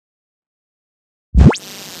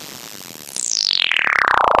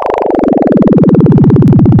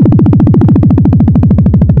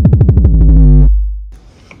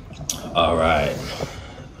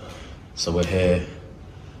So we're here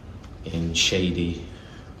in shady,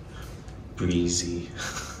 breezy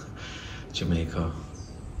Jamaica.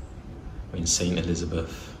 We're in St.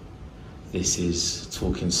 Elizabeth. This is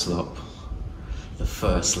Talking Slop, the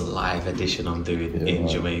first live edition I'm doing in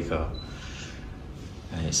Jamaica.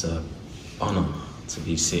 And it's an honor to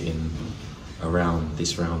be sitting around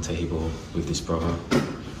this round table with this brother.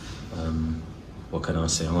 What can I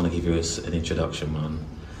say? I want to give you an introduction, man.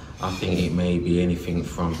 I think it may be anything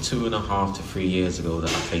from 2.5 to 3 years ago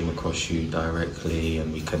that I came across you directly,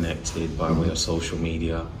 and we connected by way of social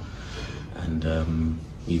media, and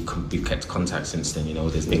we've kept contact since then. You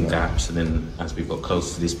know, there's been gaps, and then as we've got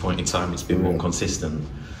close to this point in time, it's been more consistent.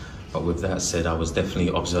 But with that said, I was definitely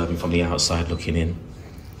observing from the outside looking in.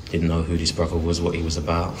 Didn't know who this brother was, what he was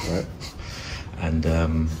about. Right.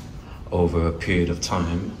 And over a period of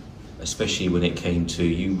time, especially when it came to,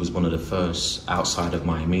 you was one of the first outside of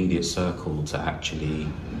my immediate circle to actually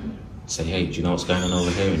say, hey, do you know what's going on over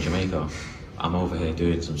here in Jamaica? I'm over here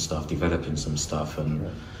doing some stuff, developing some stuff,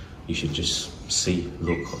 and you should just see,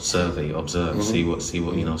 look, survey, observe, see what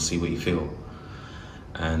you feel.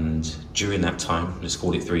 And during that time, let's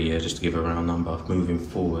call it 3 years, just to give a round number, moving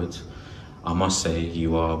forward, I must say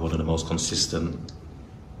you are one of the most consistent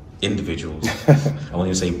individuals. I won't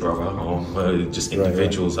even say brother, or just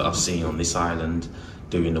individuals that I've seen on this island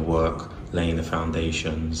doing the work, laying the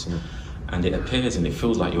foundations. And it appears and it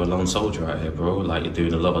feels like you're a lone soldier out here, bro. Like you're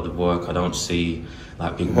doing a lot of the work. I don't see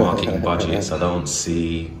like big marketing budgets. I don't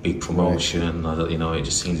see big promotion. You know, it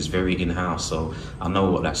just seems it's very in-house. So I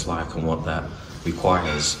know what that's like and what that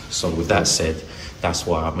requires. So with that said, that's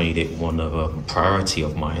why I made it one of a priority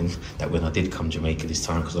of mine, that when I did come to Jamaica this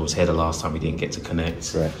time, because I was here the last time, we didn't get to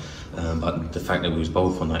connect. Right. But the fact that we was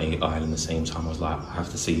both on that island at the same time, I was like, I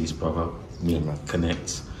have to see this brother,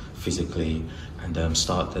 connect physically, and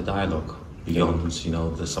start the dialogue beyond, you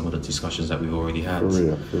know, some of the discussions that we've already had. For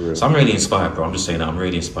real. So I'm really inspired, bro. I'm just saying that I'm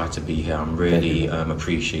really inspired to be here. I'm really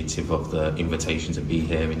appreciative of the invitation to be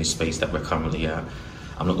here in this space that we're currently at.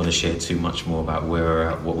 I'm not going to share too much more about where we're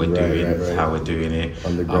at, what we're doing, how we're doing it.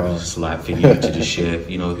 I'd just like for you to just share,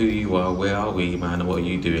 you know, who you are, where are we, man, and what are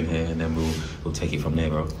you doing here, and then we'll take it from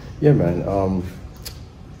there, bro. Yeah, man.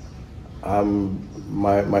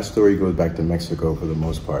 My story goes back to Mexico for the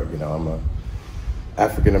most part. You know, I'm a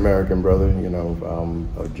African American brother. You know,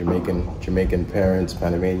 of Jamaican parents,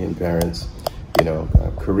 Panamanian parents. You know,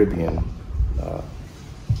 Caribbean,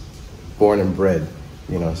 born and bred.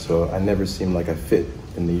 You know, so I never seemed like I fit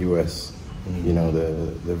in the U.S. You know,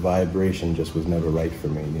 the vibration just was never right for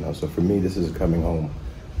me. You know, so for me, this is coming home.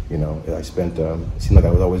 You know, I spent, it seemed like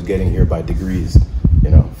I was always getting here by degrees. You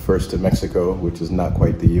know, first to Mexico, which is not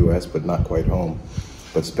quite the U.S., but not quite home.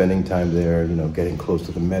 But spending time there, you know, getting close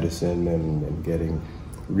to the medicine and getting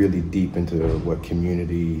really deep into what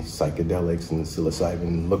community psychedelics and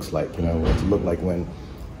psilocybin looks like. You know, what it looked like when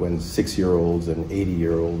 6-year-olds and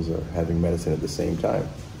 80-year-olds are having medicine at the same time.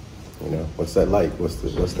 You know, what's that like? What's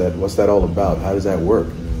that all about? How does that work?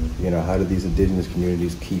 You know, how do these indigenous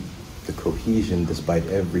communities keep the cohesion despite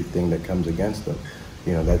everything that comes against them?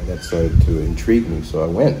 You know, that started to intrigue me. So I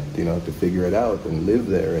went, you know, to figure it out and live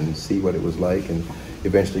there and see what it was like, and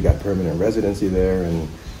eventually got permanent residency there.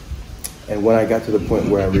 And when I got to the point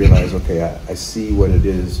where I realized, okay, I see what it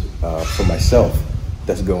is for myself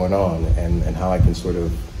that's going on, and how I can sort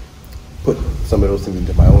of put some of those things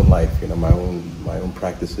into my own life, you know, my own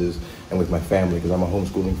practices, and with my family, because I'm a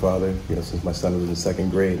homeschooling father, you know, since my son was in 2nd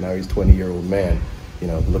grade. Now he's a 20-year-old man, you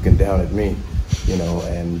know, looking down at me, you know,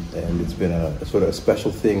 and it's been a sort of a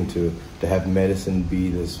special thing to have medicine be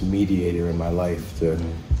this mediator in my life to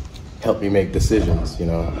help me make decisions, you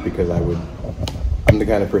know, because I'm the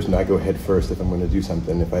kind of person, I go head first if I'm going to do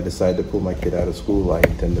something. If I decide to pull my kid out of school, I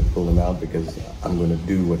intend to pull him out because I'm going to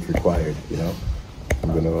do what's required, you know.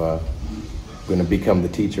 I'm going to become the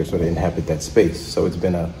teacher, sort of inhabit that space. So it's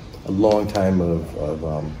been a long time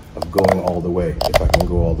of going all the way, if I can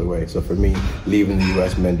go all the way. So for me, leaving the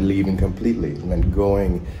U.S. meant leaving completely. It meant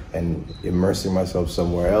going and immersing myself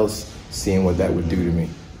somewhere else, seeing what that would do to me.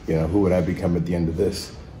 You know, who would I become at the end of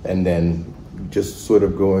this? And then just sort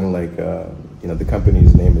of going like, you know, the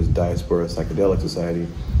company's name is Diaspora Psychedelic Society,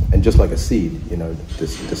 and just like a seed, you know,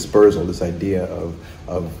 this dispersal, this idea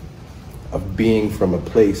of being from a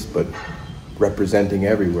place, but representing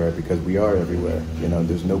everywhere, because we are everywhere. You know,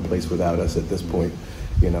 there's no place without us at this point.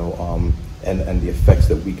 You know, and the effects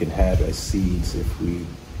that we can have as seeds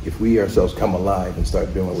if we ourselves come alive and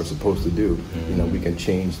start doing what we're supposed to do. You know, we can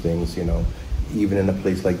change things. You know, even in a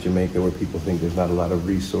place like Jamaica, where people think there's not a lot of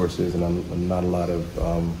resources and not a lot of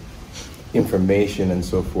information and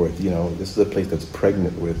so forth. You know, this is a place that's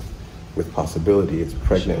pregnant with with possibility. It's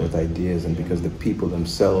pregnant with ideas, and because the people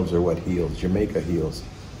themselves are what heals. Jamaica heals.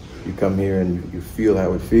 You come here and you feel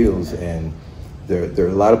how it feels, and there are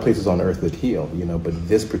a lot of places on earth that heal, you know, but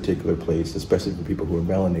this particular place, especially for people who are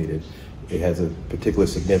melanated, it has a particular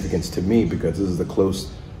significance to me because this is the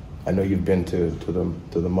close. I know you've been to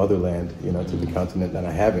the motherland, you know, to the continent, and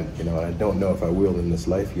I haven't, you know, and I don't know if I will in this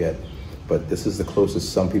life yet, but this is the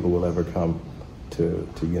closest some people will ever come to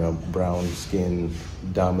you know, brown skin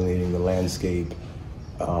dominating the landscape,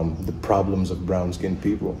 the problems of brown-skinned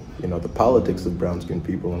people, you know, the politics of brown-skinned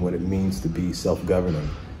people and what it means to be self-governing.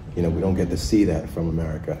 You know, we don't get to see that from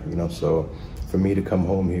America, you know, so for me to come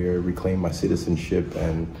home here, reclaim my citizenship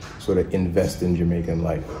and sort of invest in Jamaican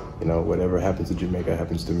life, you know, whatever happens to Jamaica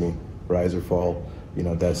happens to me, rise or fall, you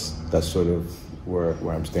know, that's sort of where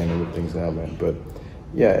I'm standing with things now, man. But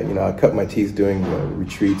yeah, you know, I cut my teeth doing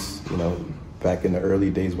retreats, you know, back in the early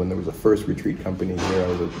days when there was a first retreat company here. I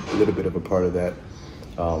was a little bit of a part of that.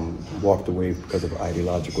 Walked away because of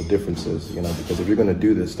ideological differences, you know, because if you're going to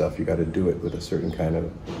do this stuff, you got to do it with a certain kind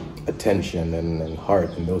of attention and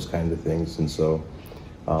heart and those kinds of things. And so,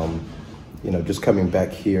 you know, just coming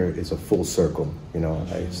back here is a full circle. You know,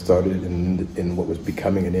 I started in what was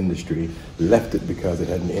becoming an industry, left it because it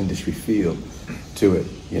had an industry feel to it,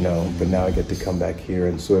 you know, but now I get to come back here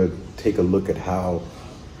and sort of take a look at how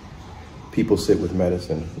people sit with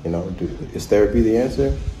medicine. You know, is therapy the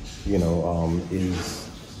answer? You know,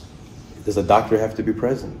 does a doctor have to be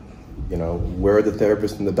present? You know, where are the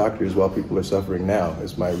therapists and the doctors while people are suffering now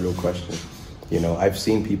is my real question. You know, I've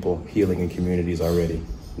seen people healing in communities already.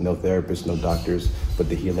 No therapists, no doctors, but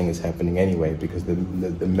the healing is happening anyway because the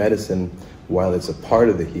medicine, while it's a part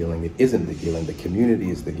of the healing, it isn't the healing. The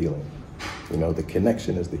community is the healing. You know, the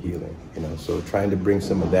connection is the healing. You know, so trying to bring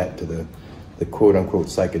some of that to the quote-unquote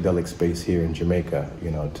psychedelic space here in Jamaica,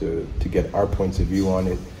 you know, to get our points of view on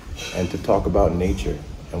it and to talk about nature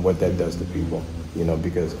and what that does to people, you know,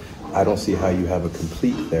 because I don't see how you have a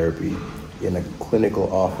complete therapy in a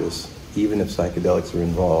clinical office, even if psychedelics are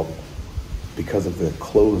involved, because of the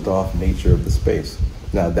closed-off nature of the space.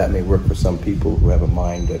 Now, that may work for some people who have a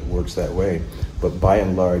mind that works that way, but by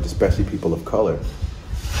and large, especially people of color,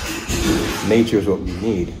 nature is what we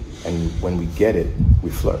need, and when we get it, we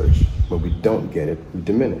flourish. When we don't get it, we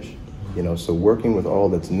diminish. You know, so working with all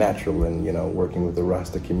that's natural and, you know, working with the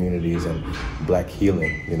Rasta communities and Black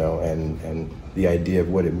healing, you know, and the idea of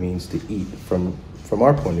what it means to eat from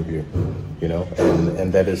our point of view, you know,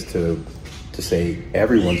 and that is to say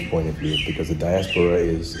everyone's point of view, because the diaspora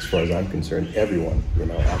is, as far as I'm concerned, everyone. You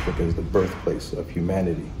know, Africa is the birthplace of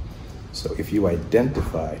humanity. So if you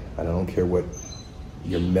identify, and I don't care what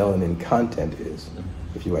your melanin content is,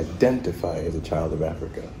 if you identify as a child of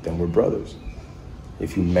Africa, then we're brothers.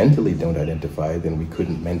 If you mentally don't identify, then we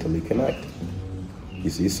couldn't mentally connect. You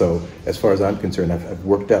see, so as far as I'm concerned, I've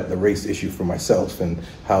worked out the race issue for myself and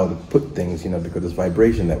how to put things, you know, because it's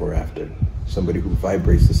vibration that we're after. Somebody who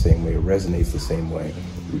vibrates the same way, resonates the same way.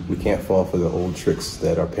 We can't fall for the old tricks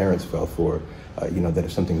that our parents fell for, you know, that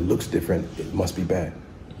if something looks different, it must be bad.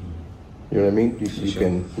 You know what I mean?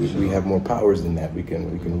 We have more powers than that. We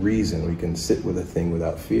can reason, we can sit with a thing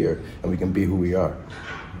without fear, and we can be who we are.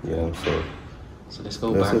 You know, so let's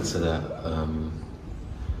go back to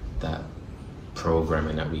that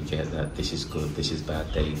programming that we get, that this is good, this is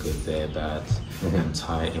bad, they good, they're bad, and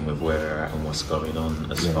tie it in with where we're at and what's going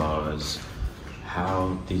on as far as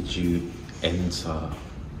how did you enter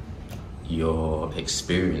your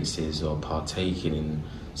experiences or partaking in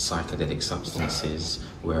psychedelic substances,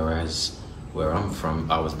 whereas where I'm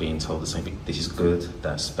from, I was being told the same thing. This is good,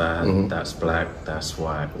 that's bad, that's black, that's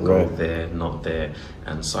white. Go there, not there.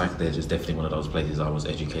 And psychedelics is definitely one of those places I was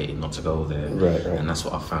educated not to go there. And that's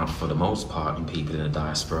what I found for the most part in people in the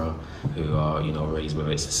diaspora who are, you know, raised,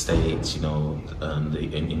 whether it's the States, you know,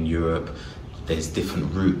 in Europe. There's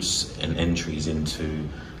different routes and entries into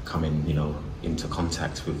coming, you know, into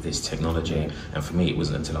contact with this technology. And for me, it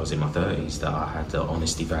wasn't until I was in my 30s that I had the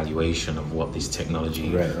honest evaluation of what this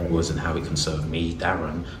technology was and how it can serve me,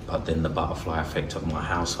 Darren, but then the butterfly effect of my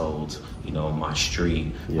household, you know, my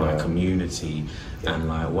street, my community, and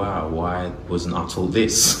like, wow, why wasn't I taught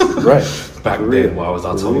this? Back then, why was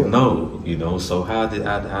I told no? You know, so how does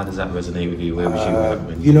that resonate with you? Where was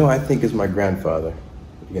you at? You know, I think it's my grandfather.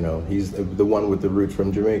 You know, he's the one with the roots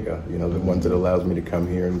from Jamaica, you know, the ones that allows me to come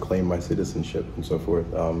here and claim my citizenship and so forth.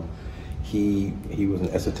 He was an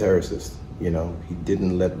esotericist, you know. He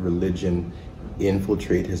didn't let religion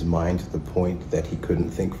infiltrate his mind to the point that he couldn't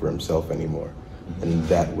think for himself anymore. And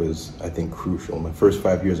that was, I think, crucial. My first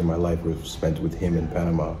 5 years of my life was spent with him in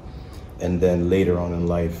Panama. And then later on in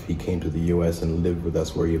life, he came to the U.S. and lived with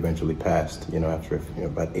us, where he eventually passed. After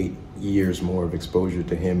about 8 years more of exposure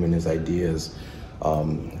to him and his ideas,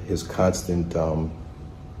 his constant,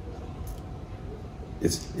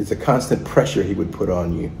 it's a constant pressure he would put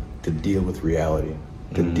on you to deal with reality,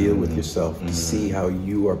 to deal with yourself, to see how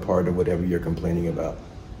you are part of whatever you're complaining about.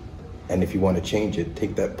 And if you want to change it,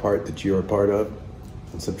 take that part that you're a part of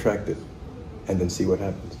and subtract it, and then see what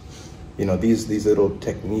happens. These little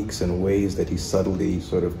techniques and ways that he subtly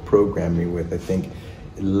sort of programmed me with, I think,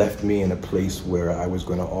 left me in a place where I was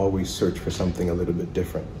going to always search for something a little bit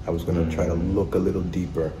different. I was going to try to look a little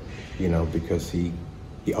deeper, because he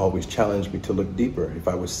always challenged me to look deeper. If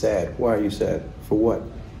I was sad, why are you sad? For what?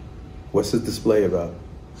 What's this display about?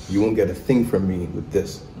 You won't get a thing from me with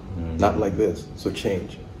this. Not like this, so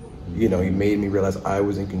change. He made me realize I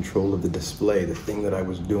was in control of the display, the thing that I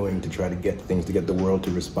was doing to try to get things, to get the world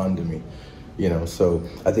to respond to me. So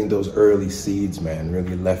I think those early seeds, man,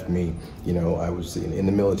 really left me. I was in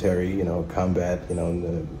the military, combat, in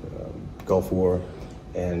the Gulf War,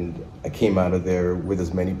 and I came out of there with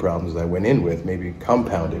as many problems as I went in with, maybe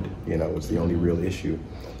compounded, was the only real issue.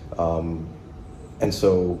 And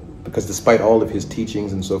so, because despite all of his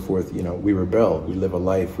teachings and so forth, we rebel, we live a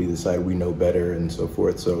life, we decide we know better and so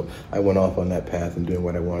forth. So I went off on that path and doing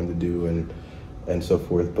what I wanted to do and so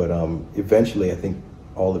forth. But eventually I think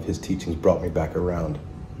all of his teachings brought me back around,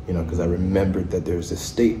 because I remembered that there's a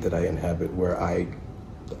state that I inhabit where I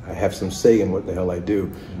have some say in what the hell I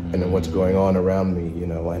do and then what's going on around me,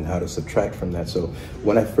 and how to subtract from that. So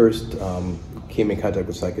when I first came in contact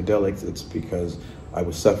with psychedelics, it's because I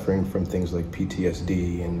was suffering from things like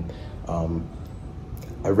PTSD, and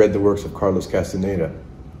I read the works of Carlos Castaneda.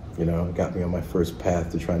 It got me on my first path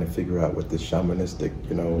to trying to figure out what this shamanistic,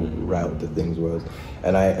 route to things was.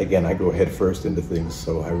 And I go head first into things,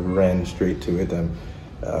 so I ran straight to it,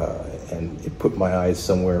 and it put my eyes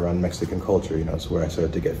somewhere around Mexican culture. It's where I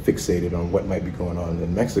started to get fixated on what might be going on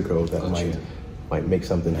in Mexico that might make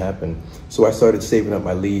something happen. So I started saving up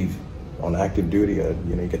my leave on active duty.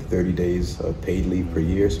 You get 30 days of paid leave per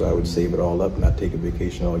year, so I would save it all up, not take a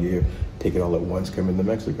vacation all year, take it all at once, come into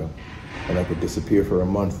Mexico. And I could disappear for a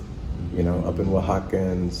month, up in Oaxaca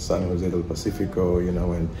and San Jose del Pacifico,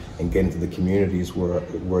 and get into the communities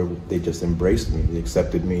where they just embraced me, they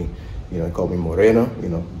accepted me, they called me Moreno,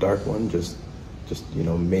 dark one, just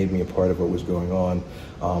made me a part of what was going on.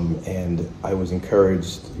 And I was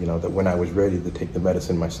encouraged, that when I was ready to take the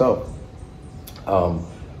medicine myself,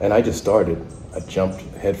 and I just started. I jumped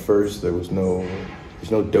head first. There's no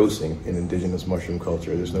dosing in indigenous mushroom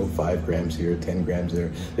culture. There's no 5 grams here, 10 grams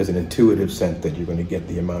there. There's an intuitive sense that you're going to get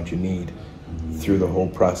the amount you need through the whole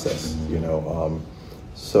process,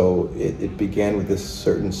 So it began with this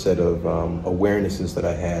certain set of awarenesses that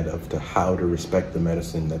I had of to how to respect the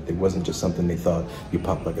medicine, that it wasn't just something they thought you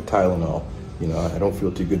pop like a Tylenol. I don't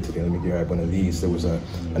feel too good today, let me grab one of these. There was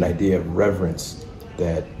an idea of reverence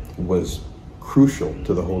that was crucial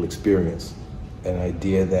to the whole experience, an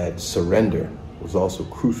idea that surrender was also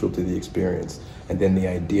crucial to the experience, and then the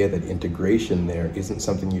idea that integration there isn't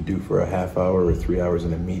something you do for a half hour or 3 hours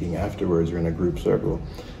in a meeting afterwards or in a group circle.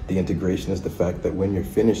 The integration is the fact that when you're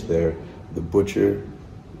finished there, the butcher,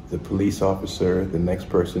 the police officer, the next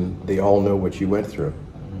person, they all know what you went through.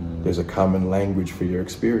 There's a common language for your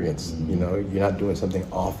experience. You're not doing something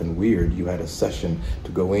off and weird. You had a session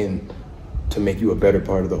to go in to make you a better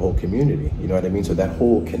part of the whole community. You know what I mean? So that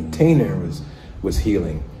whole container was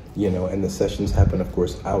healing, and the sessions happen, of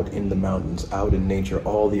course, out in the mountains, out in nature,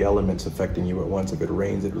 all the elements affecting you at once. If it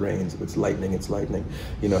rains, it rains. If it's lightning, it's lightning.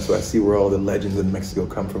 So I see where all the legends in Mexico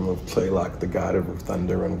come from, of Tlaloc, the god of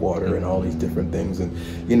thunder and water and all these different things.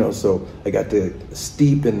 And, so I got to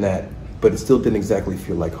steep in that, but it still didn't exactly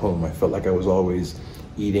feel like home. I felt like I was always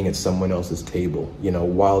eating at someone else's table.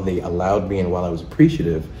 While they allowed me and while I was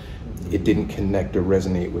appreciative, it didn't connect or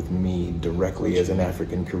resonate with me directly as an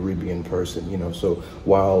African-Caribbean person, So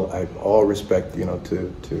while I have all respect,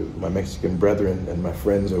 to my Mexican brethren and my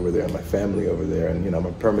friends over there and my family over there, and, I'm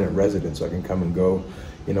a permanent resident, so I can come and go,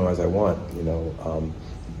 as I want,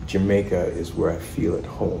 Jamaica is where I feel at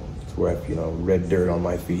home. It's where I have, red dirt on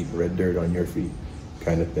my feet, red dirt on your feet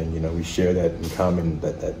kind of thing. We share that in common,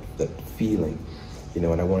 that feeling, and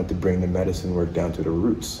I wanted to bring the medicine work down to the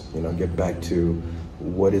roots, get back to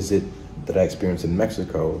what is it that I experienced in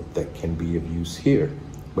Mexico that can be of use here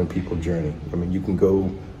when people journey. I mean, you can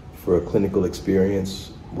go for a clinical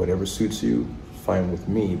experience, whatever suits you, fine with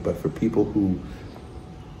me, but for people who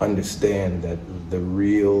understand that the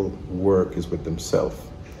real work is with themselves,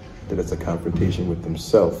 that it's a confrontation with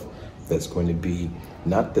themselves that's going to be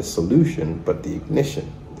not the solution, but the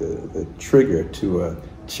ignition, the trigger to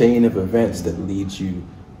chain of events that leads you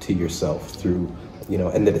to yourself through, you know,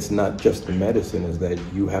 and that it's not just the medicine, is that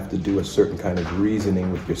you have to do a certain kind of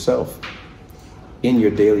reasoning with yourself in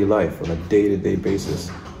your daily life on a day-to-day basis.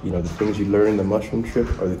 You know, the things you learn in the mushroom trip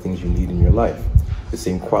are the things you need in your life. The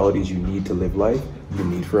same qualities you need to live life, you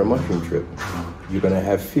need for a mushroom trip. You're gonna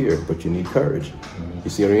have fear, but you need courage. You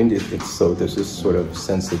see what I mean? It's so there's this sort of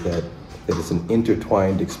sense that it's an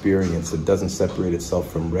intertwined experience that doesn't separate itself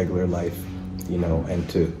from regular life, you know, and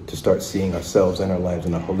to start seeing ourselves and our lives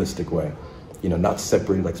in a holistic way. You know, not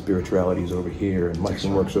separated like spirituality is over here and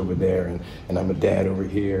mushroom work's over there and I'm a dad over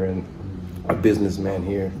here and a businessman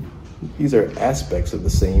here. These are aspects of the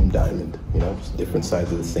same diamond, you know, just different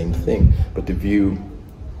sides of the same thing. But to view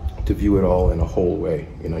it all in a whole way,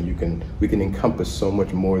 you know, we can encompass so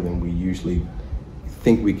much more than we usually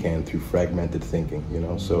think we can through fragmented thinking, you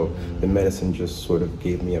know. So the medicine just sort of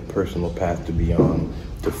gave me a personal path to be on,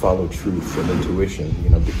 to follow truth and intuition, you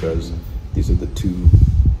know, because these are the two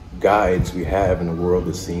guides we have in a world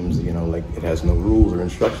that seems, you know, like it has no rules or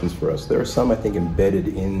instructions for us. There are some, I think, embedded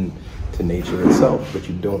into nature itself, but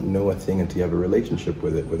you don't know a thing until you have a relationship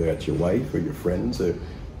with it, whether that's your wife or your friends, or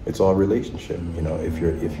it's all relationship. You know, if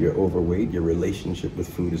you're overweight, your relationship with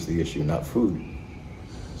food is the issue, not food.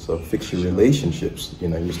 So fix your relationships. You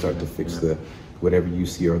know, you start to fix the whatever you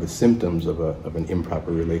see are the symptoms of an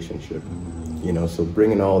improper relationship. You know, so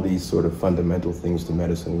bringing all these sort of fundamental things to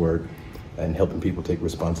medicine work and helping people take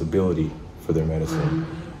responsibility for their medicine.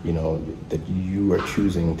 You know, that you are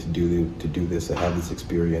choosing to do this, to have this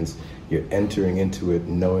experience. You're entering into it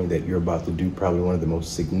knowing that you're about to do probably one of the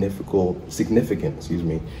most significant,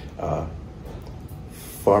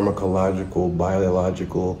 pharmacological,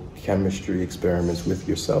 biological, chemistry experiments with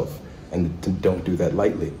yourself, and don't do that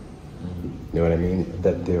lightly. You know what I mean?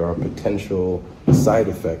 That there are potential side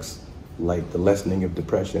effects like the lessening of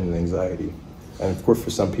depression and anxiety. And of course, for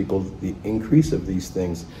some people, the increase of these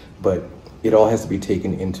things, but it all has to be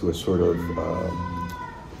taken into a sort of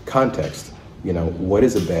context. You know, what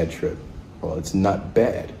is a bad trip? Well, it's not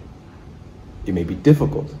bad. It may be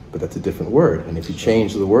difficult, but that's a different word. And if you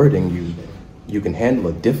change the wording, you can handle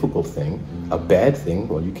a difficult thing. A bad thing,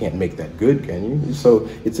 well, you can't make that good, can you? So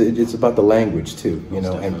it's about the language too, you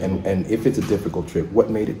know, and if it's a difficult trip, what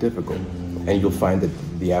made it difficult? And you'll find that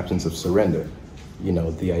the absence of surrender, you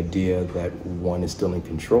know, the idea that one is still in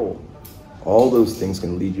control. All those things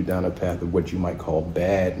can lead you down a path of what you might call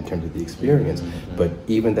bad in terms of the experience. But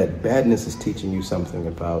even that badness is teaching you something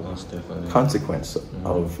about consequence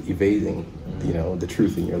of evading, you know, the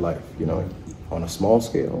truth in your life. You know, on a small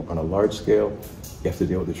scale, on a large scale, you have to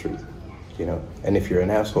deal with the truth, you know. And if you're an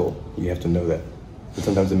asshole, you have to know that. And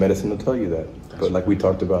sometimes the medicine will tell you that. But like we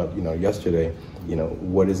talked about, you know, yesterday, you know,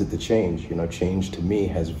 what is it to change? You know, change to me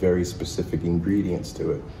has very specific ingredients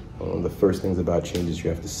to it. One of the first things about change is you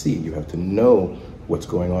have to see, you have to know what's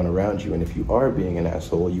going on around you. And if you are being an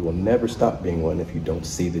asshole, you will never stop being one if you don't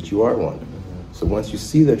see that you are one. So once you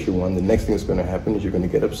see that you're one, the next thing that's going to happen is you're going to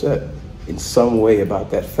get upset in some way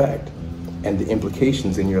about that fact and the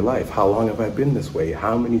implications in your life. How long have I been this way?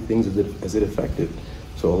 How many things has it affected?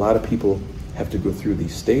 So a lot of people have to go through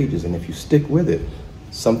these stages, and if you stick with it,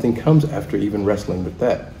 something comes after even wrestling with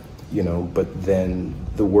that. You know, but then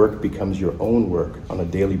the work becomes your own work on a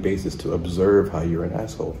daily basis to observe how you're an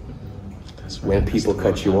asshole. When people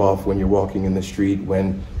cut you off, when you're walking in the street,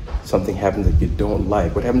 when something happens that you don't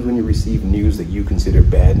like, what happens when you receive news that you consider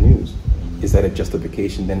bad news? Is that a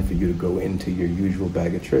justification then for you to go into your usual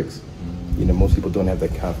bag of tricks? You know, most people don't have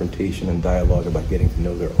that confrontation and dialogue about getting to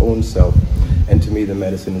know their own self. And to me, the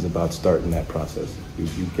medicine is about starting that process.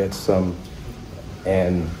 You get some,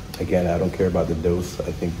 and again, I don't care about the dose.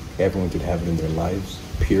 I think everyone should have it in their lives,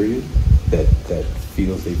 period, that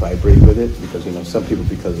feels they vibrate with it. Because, you know, some people,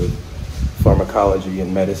 because of pharmacology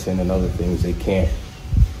and medicine and other things, they can't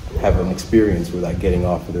have an experience without getting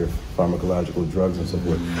off of their pharmacological drugs and so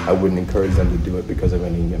forth. I wouldn't encourage them to do it because of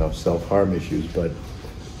any, you know, self-harm issues, but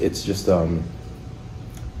it's just,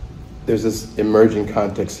 there's this emerging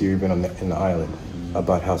context here even in the island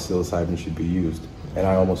about how psilocybin should be used. And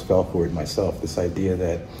I almost fell for it myself, this idea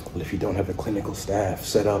that, well, if you don't have a clinical staff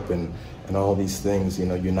set up and all these things, you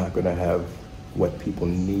know, you're not going to have what people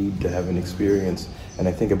need to have an experience. And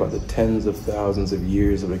I think about the tens of thousands of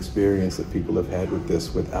years of experience that people have had with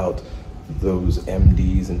this without those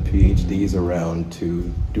MDs and PhDs around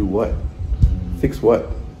to do what? Fix what?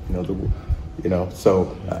 You know,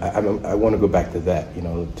 so I want to go back to that, you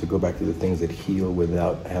know, to go back to the things that heal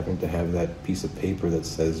without having to have that piece of paper that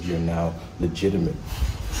says you're now legitimate.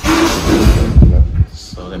 You know?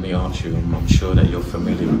 So let me ask you, I'm sure that you're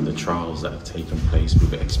familiar with the trials that have taken place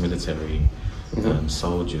with the ex-military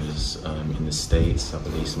soldiers in the States. I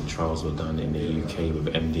believe some trials were done in the UK with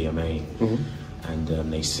MDMA. And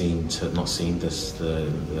they seemed to not seem this.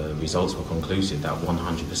 The results were conclusive that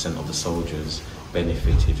 100% of the soldiers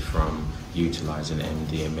benefited from utilizing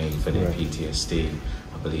MDMA for their PTSD.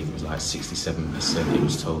 I believe it was like 67%. It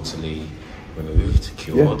was totally removed,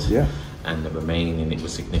 cured, and the remaining it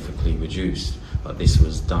was significantly reduced. But this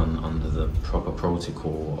was done under the proper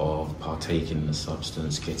protocol of partaking in the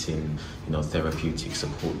substance, getting therapeutic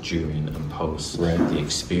support during and post the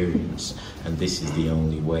experience. And this is the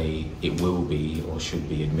only way it will be or should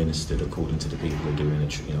be administered according to the people who are doing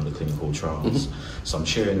the clinical trials. So I'm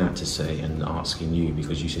sharing that to say and asking you,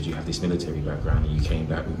 because you said you have this military background and you came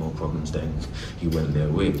back with more problems than you went there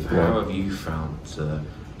with. How have you found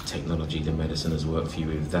technology, the medicine has worked for you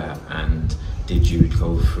with that, and did you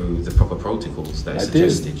go through the proper protocols that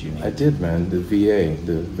suggested you need? I did, man. The VA,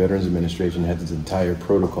 the Veterans Administration, had this entire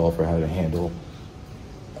protocol for how to handle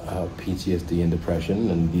PTSD and depression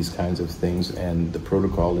and these kinds of things, and the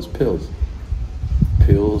protocol is pills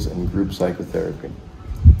and group psychotherapy.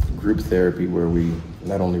 Group therapy where we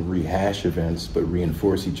not only rehash events but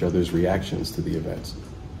reinforce each other's reactions to the events.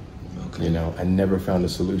 I never found a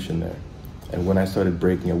solution there. And when I started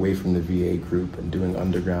breaking away from the VA group and doing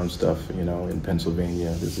underground stuff, in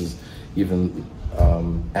Pennsylvania, this is even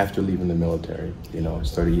after leaving the military, I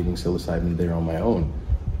started eating psilocybin there on my own,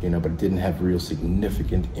 but it didn't have real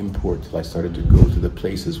significant import till I started to go to the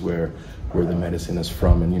places where the medicine is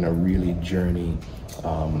from and, really journey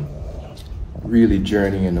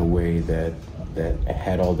in a way that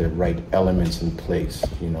had all the right elements in place,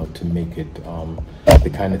 to make it the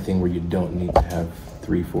kind of thing where you don't need to have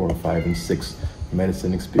 3, 4, 5, and 6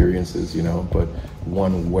 medicine experiences, but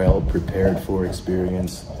one well-prepared for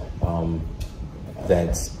experience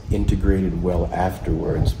that's integrated well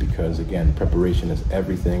afterwards, because again, preparation is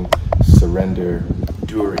everything, surrender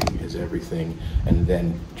during is everything, and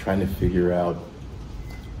then trying to figure out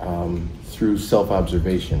through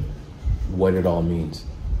self-observation what it all means,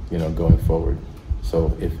 going forward.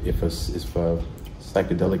 So if a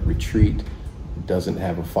psychedelic retreat doesn't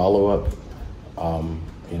have a follow-up,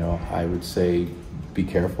 I would say be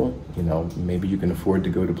careful. Maybe you can afford to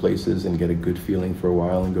go to places and get a good feeling for a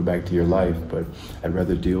while and go back to your life, but I'd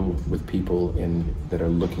rather deal with people that are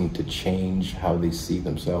looking to change how they see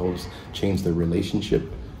themselves, change their relationship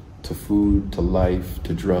to food, to life,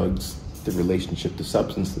 to drugs, the relationship to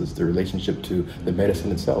substances, the relationship to the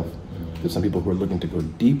medicine itself. There's some people who are looking to go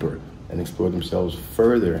deeper and explore themselves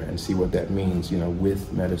further and see what that means,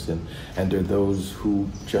 with medicine. And there are those who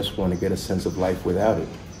just want to get a sense of life without it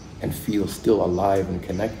and feel still alive and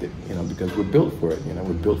connected, because we're built for it.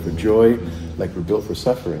 We're built for joy, like we're built for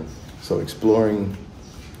suffering. So exploring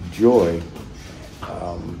joy,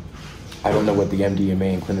 I don't know what the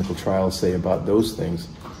MDMA and clinical trials say about those things,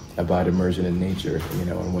 about immersion in nature,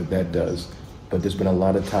 and what that does. But there's been a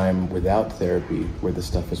lot of time without therapy where the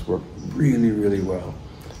stuff has worked really, really well.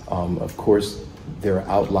 Of course, there are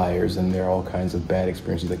outliers and there are all kinds of bad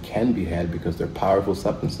experiences that can be had because they're powerful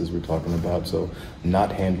substances we're talking about, so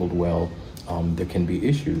not handled well, there can be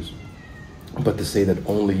issues. But to say that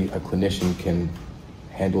only a clinician can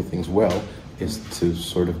handle things well is to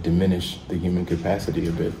sort of diminish the human capacity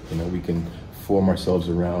a bit. We can form ourselves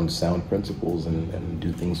around sound principles and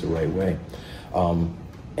do things the right way.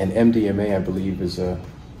 And MDMA, I believe, is a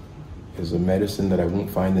medicine that I won't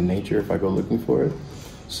find in nature if I go looking for it.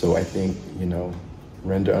 So I think,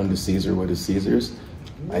 render unto Caesar what is Caesar's.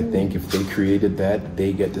 I think if they created that,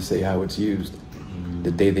 they get to say how it's used.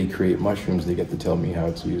 The day they create mushrooms, they get to tell me how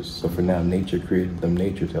it's used. So for now, nature created them,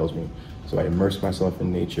 nature tells me. So I immerse myself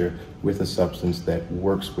in nature with a substance that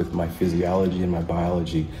works with my physiology and my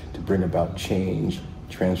biology to bring about change,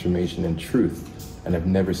 transformation, and truth. And I've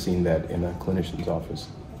never seen that in a clinician's office.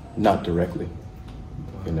 Not directly,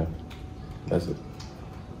 that's it.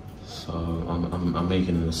 So I'm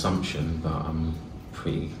making an assumption, but I'm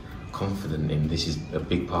pretty confident in this is a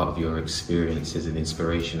big part of your experiences and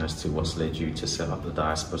inspiration as to what's led you to set up the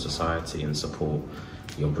Diaspora Society and support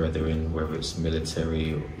your brethren, whether it's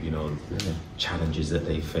military, challenges that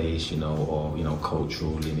they face, or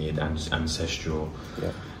cultural, lineage, ancestral.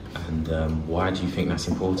 Yeah. And why do you think that's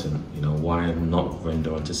important? Why not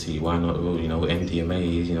render unto sea? Why not?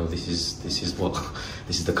 MDMA. This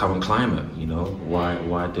is the current climate. Why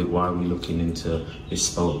are we looking into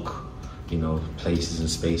bespoke, places and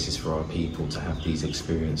spaces for our people to have these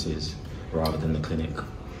experiences rather than the clinic?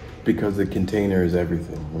 Because the container is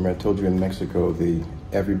everything. Remember, I told you in Mexico,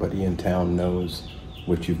 everybody in town knows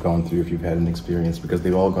what you've gone through if you've had an experience, because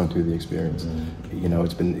they've all gone through the experience.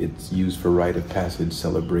 It's used for rite of passage,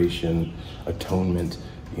 celebration, atonement,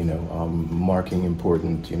 marking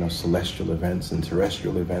important, celestial events and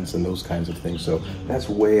terrestrial events and those kinds of things. So that's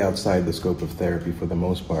way outside the scope of therapy for the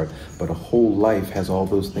most part. But a whole life has all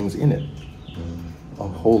those things in it. A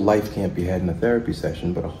whole life can't be had in a therapy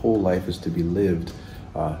session, but a whole life is to be lived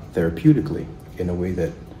therapeutically in a way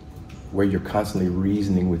that where you're constantly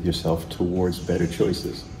reasoning with yourself towards better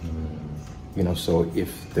choices. So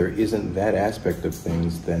if there isn't that aspect of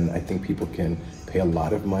things, then I think people can pay a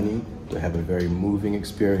lot of money to have a very moving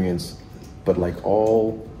experience, but like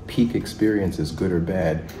all peak experiences, good or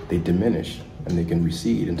bad, they diminish and they can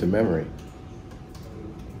recede into memory.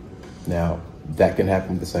 Now, that can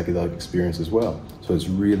happen with the psychedelic experience as well. So it's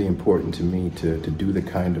really important to me to do the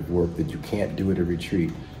kind of work that you can't do at a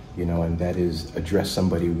retreat, and that is address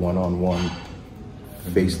somebody one-on-one,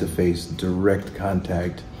 face-to-face, direct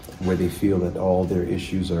contact, where they feel that all their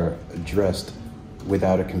issues are addressed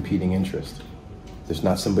without a competing interest. There's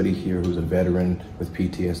not somebody here who's a veteran with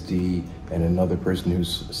PTSD and another person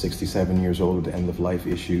who's 67 years old with end-of-life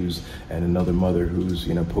issues and another mother who's,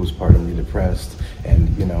 postpartumly depressed. And,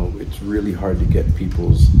 it's really hard to get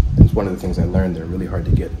people's, it's one of the things I learned, they're really hard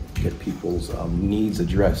to get people's needs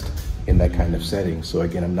addressed in that kind of setting. So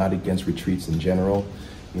again, I'm not against retreats in general.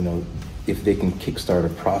 If they can kickstart a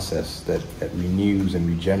process that renews and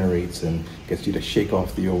regenerates and gets you to shake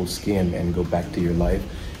off the old skin and go back to your life,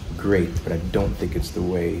 great, but I don't think it's the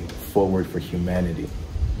way forward for humanity,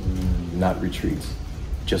 not retreats.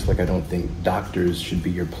 Just like I don't think doctors should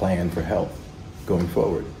be your plan for health going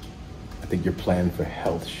forward. I think your plan for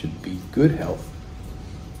health should be good health,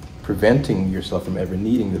 preventing yourself from ever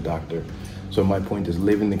needing the doctor. So my point is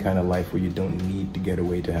living the kind of life where you don't need to get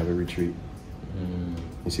away to have a retreat.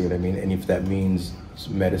 You see what I mean? And if that means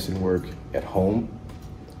medicine work at home,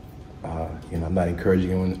 I'm not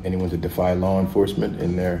encouraging anyone to defy law enforcement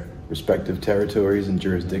in their respective territories and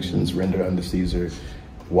jurisdictions, render unto Caesar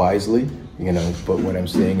wisely, but what I'm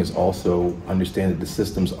saying is also understand that the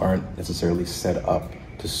systems aren't necessarily set up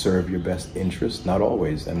to serve your best interests, not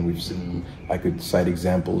always. And we've seen, I could cite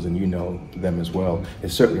examples and them as well.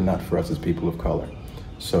 It's certainly not for us as people of color.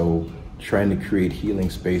 So trying to create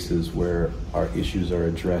healing spaces where our issues are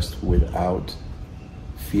addressed without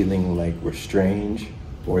feeling like we're strange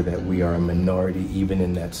or that we are a minority even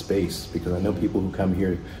in that space. Because I know people who come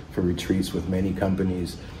here for retreats with many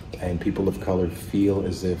companies and people of color feel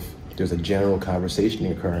as if there's a general conversation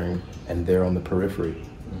occurring and they're on the periphery,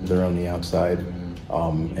 they're on the outside.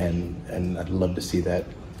 And I'd love to see that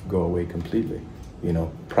go away completely.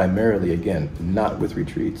 Primarily, again, not with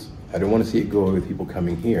retreats. I don't want to see it go away with people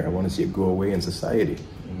coming here. I want to see it go away in society.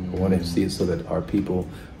 I want to see it so that our people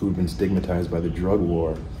who've been stigmatized by the drug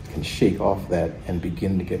war can shake off that and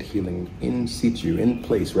begin to get healing in situ, in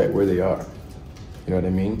place, right where they are. You know what I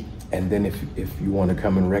mean? And then if you want to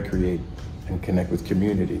come and recreate and connect with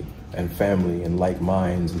community and family and like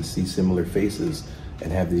minds and see similar faces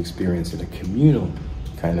and have the experience in a communal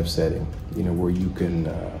kind of setting, where you can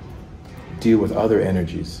deal with other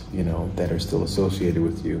energies, that are still associated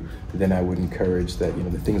with you, then I would encourage that,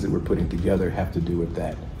 the things that we're putting together have to do with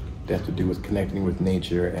that. They have to do with connecting with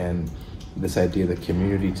nature, and this idea that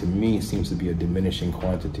community to me seems to be a diminishing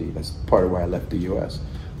quantity. That's part of why I left the US,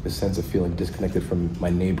 the sense of feeling disconnected from my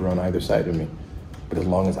neighbor on either side of me. But as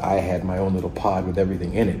long as I had my own little pod with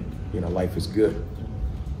everything in it, life is good.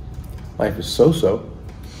 Life is so-so,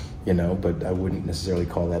 but I wouldn't necessarily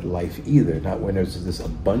call that life either. Not when there's this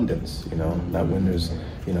abundance, not when there's,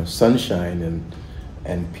 sunshine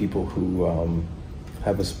and people who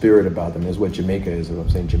have a spirit about them. Is what Jamaica is. I'm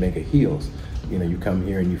saying Jamaica heals. You come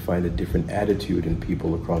here and you find a different attitude in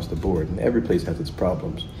people across the board. And every place has its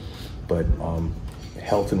problems, but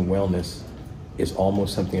health and wellness is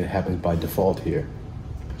almost something that happens by default here,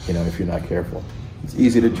 if you're not careful. It's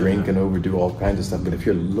easy to drink and overdo all kinds of stuff, but if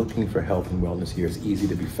you're looking for health and wellness here, it's easy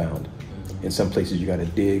to be found. In some places you gotta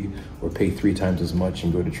dig or pay 3 times as much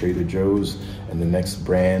and go to Trader Joe's and the next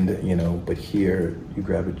brand, but here you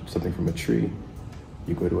grab something from a tree,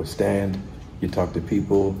 you go to a stand, you talk to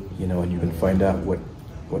people, and you can find out what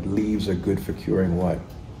leaves are good for curing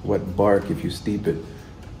what bark, if you steep it,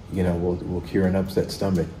 will cure an upset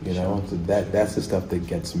stomach, So that's the stuff that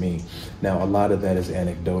gets me. Now, a lot of that is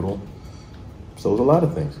anecdotal. So is a lot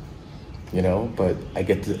of things, but I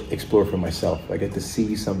get to explore for myself. I get to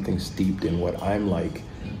see something steeped in what I'm like,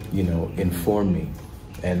 inform me.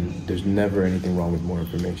 And there's never anything wrong with more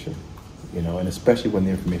information, and especially when the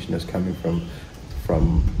information is coming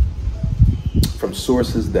from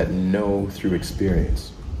sources that know through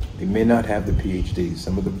experience. They may not have the PhD,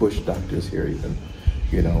 some of the Bush doctors here even,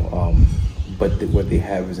 but what they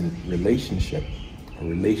have is a relationship, a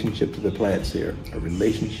relationship to the plants here, a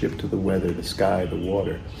relationship to the weather, the sky, the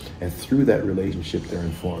water, and through that relationship they're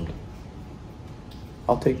informed.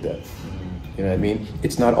 I'll take that. You know what I mean?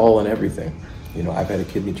 It's not all and everything. You know, I've had a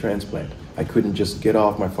kidney transplant. I couldn't just get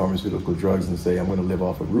off my pharmaceutical drugs and say I'm going to live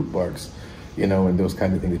off of root barks, you know, and those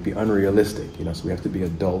kind of things. It'd be unrealistic, you know, so we have to be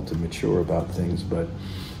adult and mature about things. But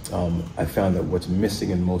I found that what's missing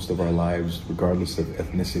in most of our lives, regardless of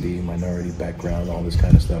ethnicity, minority background, all this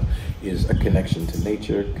kind of stuff, is a connection to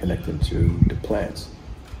nature, connected to the plants,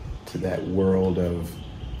 to that world of,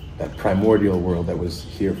 that primordial world that was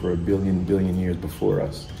here for a billion years before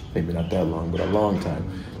us. Maybe not that long, but a long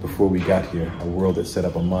time before we got here. A world that set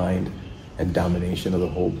up a mind and domination of the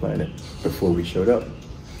whole planet before we showed up,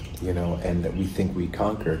 you know, and that we think we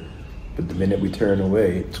conquer. But the minute we turn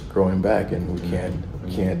away, it's growing back, and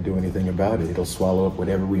we can't do anything about it. It'll swallow up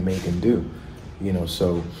whatever we make and do, you know.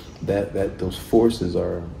 So that those forces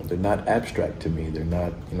they're not abstract to me. They're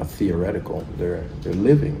not, you know, theoretical. They're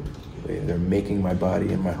living. They're making my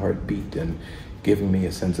body and my heart beat and giving me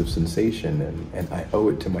a sense of sensation. And I owe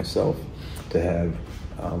it to myself to have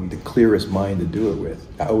the clearest mind to do it with.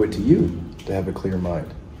 I owe it to you to have a clear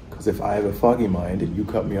mind, because if I have a foggy mind and you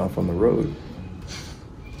cut me off on the road,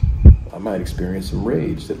 I might experience some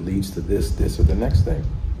rage that leads to this, or the next thing.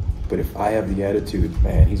 But if I have the attitude,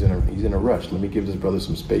 man, he's in a rush, let me give this brother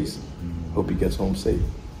some space. Hope he gets home safe.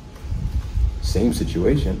 Same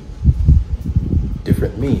situation,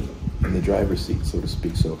 different me in the driver's seat, so to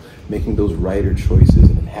speak. So making those righter choices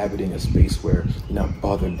and inhabiting a space where you're not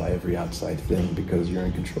bothered by every outside thing because you're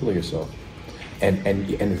in control of yourself. And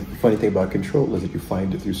the funny thing about control is that you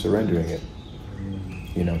find it through surrendering it.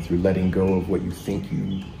 You know, through letting go of what you think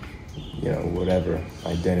you know, whatever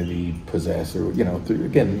identity possess, or, you know, through,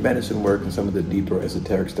 again, medicine work and some of the deeper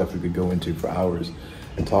esoteric stuff we could go into for hours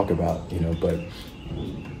and talk about, you know, but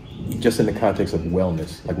just in the context of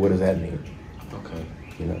wellness, like, what does that mean? Okay.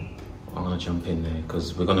 You know? I'm going to jump in there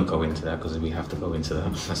because we're going to go into that, because we have to go into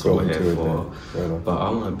that. That's what we're here for. Right. But I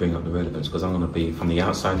want to bring up the relevance, because I'm going to be from the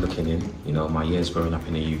outside looking in. You know, my years growing up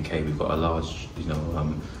in the UK, we've got a large, you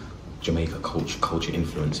know, Jamaica culture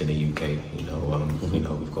influence in the UK. You know,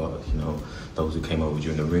 we've got, you know, those who came over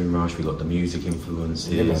during the Rim Rush. We got the music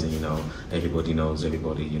influences, and, you know, everybody knows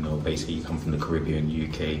everybody. You know, basically you come from the Caribbean,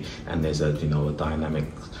 UK, and there's a, you know, a dynamic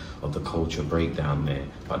of the culture breakdown there.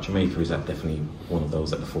 But Jamaica is definitely one of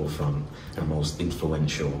those at the forefront and most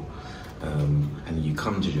influential. And you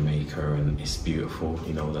come to Jamaica and it's beautiful,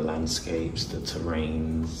 you know, the landscapes, the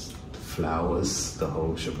terrains, the flowers, the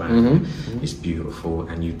whole shebang. It's beautiful,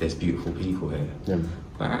 and there's beautiful people here. Yeah.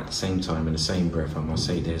 But at the same time, in the same breath, I must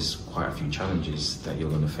say there's quite a few challenges that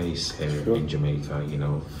you're going to face here in Jamaica, you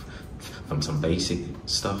know, from some basic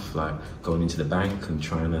stuff like going into the bank and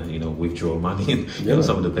trying to, you know, withdraw money, and you know,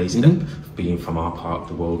 some of the basic that being from our part of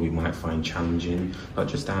the world we might find challenging, but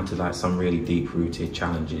just down to like some really deep-rooted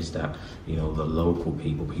challenges that, you know, the local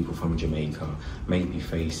people from Jamaica may be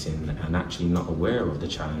facing and actually not aware of the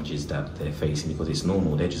challenges that they're facing, because it's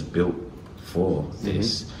normal, they're just built for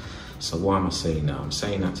this. So why am I saying that? I'm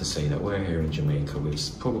saying that to say that we're here in Jamaica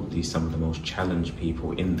with probably some of the most challenged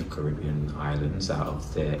people in the Caribbean islands out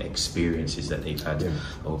of their experiences that they've had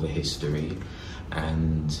over history.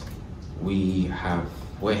 And we're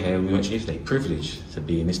here, we mentioned yesterday, privileged to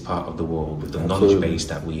be in this part of the world with the knowledge base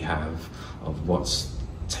that we have of what's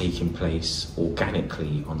taking place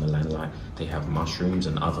organically on the land. Like, they have mushrooms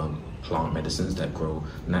and other plant medicines that grow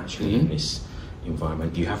naturally in this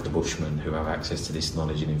environment. You have the Bushmen who have access to this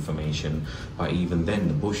knowledge and information, but even then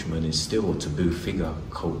the Bushman is still a taboo figure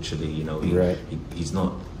culturally, you know. He's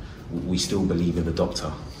not, we still believe in the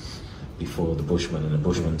doctor before the Bushman, and the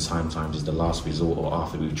Bushman sometimes is the last resort, or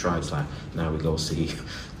after we've tried, it's like, now we go see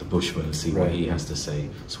the Bushman and see what he has to say.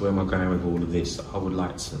 So where am I going with all of this? I would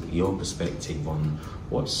like your perspective on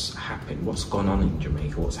what's happened, what's gone on in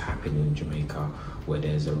Jamaica, what's happening in Jamaica, where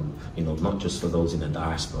there's a, you know, not just for those in the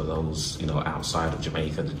diaspora, those, you know, outside of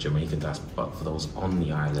Jamaica, the Jamaican diaspora, but for those on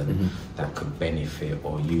the island that could benefit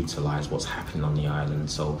or utilize what's happening on the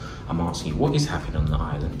island. So I'm asking you, what is happening on the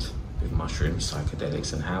island with mushrooms,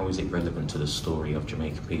 psychedelics, and how is it relevant to the story of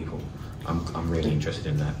Jamaican people? I'm really interested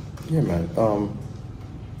in that. Yeah, man. I'm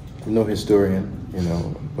no historian, you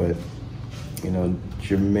know, but, you know,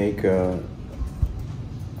 Jamaica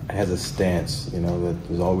has a stance, you know, that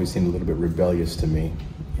has always seemed a little bit rebellious to me.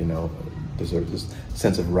 You know, there's this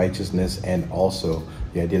sense of righteousness, and also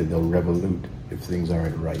the idea that they'll revolute if things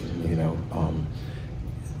aren't right, you know.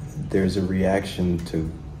 There's a reaction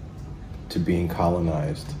to being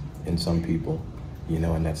colonized in some people, you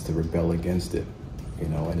know, and that's to rebel against it, you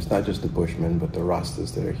know, and it's not just the Bushmen, but the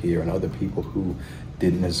Rastas that are here and other people who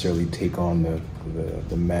didn't necessarily take on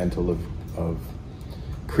the mantle of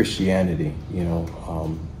Christianity, you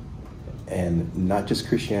know, and not just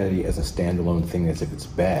Christianity as a standalone thing as if it's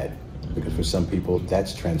bad, because for some people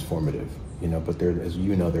that's transformative, you know, but there, as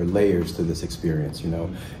you know, there are layers to this experience, you know,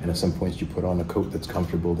 and at some points you put on a coat that's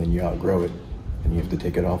comfortable, then you outgrow it, and you have to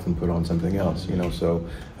take it off and put on something else, you know. So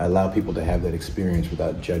I allow people to have that experience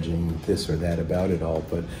without judging this or that about it all.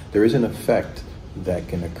 But there is an effect that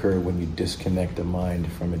can occur when you disconnect a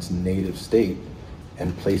mind from its native state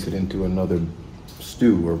and place it into another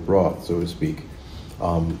stew or broth, so to speak,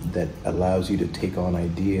 that allows you to take on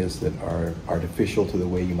ideas that are artificial to the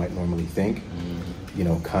way you might normally think, you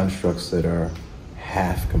know, constructs that are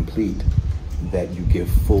half complete that you give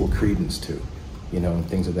full credence to, you know, and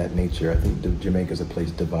things of that nature. I think Jamaica is a place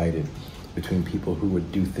divided between people who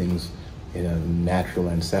would do things in a natural,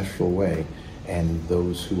 ancestral way and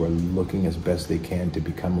those who are looking as best they can to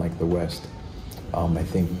become like the West. I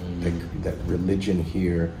think that religion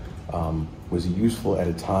here was useful at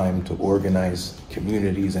a time to organize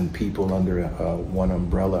communities and people under one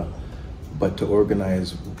umbrella, but to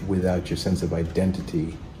organize without your sense of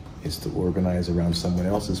identity is to organize around someone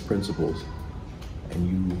else's principles. And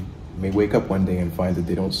you may wake up one day and find that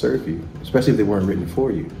they don't serve you, especially if they weren't written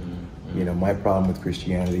for you. You know, my problem with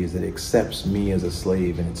Christianity is that it accepts me as a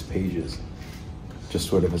slave in its pages, just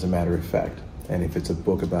sort of as a matter of fact. And if it's a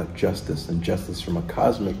book about justice and justice from a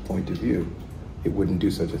cosmic point of view, it wouldn't do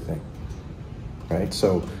such a thing, right?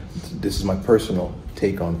 So this is my personal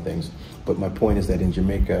take on things. But my point is that in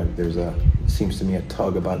Jamaica, there's seems to me a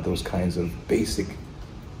tug about those kinds of basic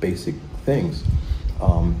things.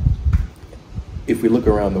 If we look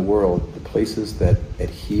around the world, the places that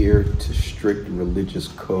adhere to strict religious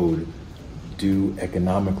code do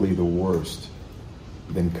economically the worst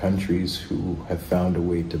than countries who have found a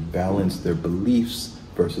way to balance their beliefs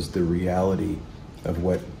versus the reality of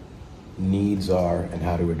what needs are and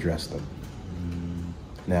how to address them.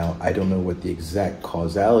 Now, I don't know what the exact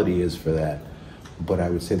causality is for that, but I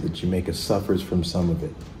would say that Jamaica suffers from some of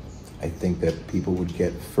it. I think that people would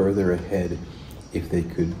get further ahead if they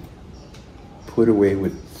could put away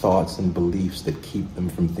with thoughts and beliefs that keep them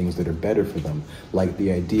from things that are better for them, like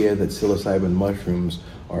the idea that psilocybin mushrooms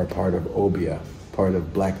are part of obia, part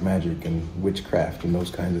of black magic and witchcraft and those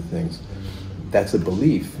kinds of things. That's a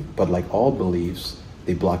belief, but like all beliefs,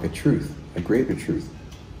 they block a truth, a greater truth.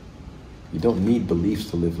 You don't need beliefs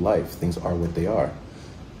to live life. Things are what they are.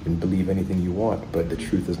 You can believe anything you want, but the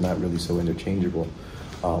truth is not really so interchangeable.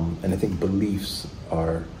 And I think beliefs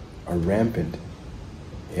are rampant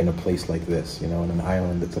in a place like this, you know, in an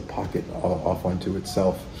island that's a pocket off onto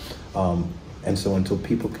itself. And so until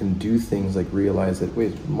people can do things like realize that,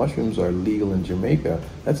 wait, mushrooms are legal in Jamaica,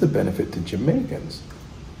 that's a benefit to Jamaicans.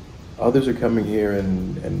 Others are coming here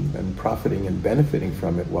and profiting and benefiting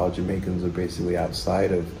from it, while Jamaicans are basically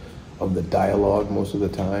outside of the dialogue most of the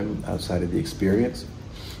time, outside of the experience.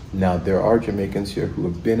 Now, there are Jamaicans here who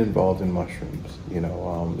have been involved in mushrooms. You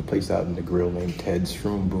know, the place out in the grill named Ted's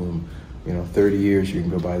Shroom Boom, you know, 30 years you can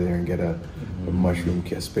go by there and get a mushroom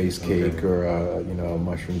space cake or a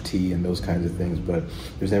mushroom tea and those kinds of things. But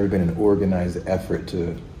there's never been an organized effort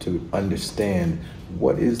to understand,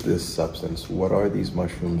 what is this substance? What are these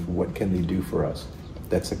mushrooms? What can they do for us?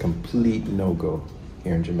 That's a complete no-go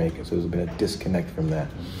here in Jamaica. So there's been a disconnect from that.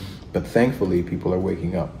 But thankfully, people are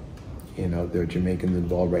waking up. You know, there are Jamaicans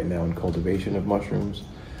involved right now in cultivation of mushrooms,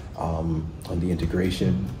 on the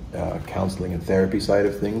integration, counseling and therapy side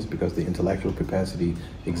of things, because the intellectual capacity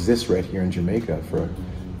exists right here in Jamaica for,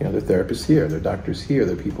 you know, there are therapists here, there are doctors here,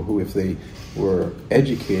 there are people who, if they were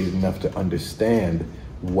educated enough to understand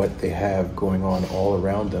what they have going on all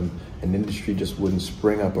around them, an industry just wouldn't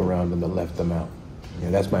spring up around them that left them out. You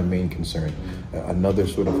know, that's my main concern. Another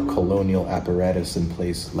sort of colonial apparatus in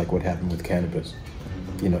place, like what happened with cannabis.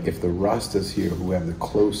 You know, if the Rastas here, who have the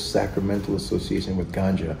close sacramental association with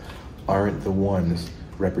ganja, aren't the ones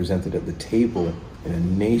represented at the table in a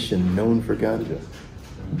nation known for ganja,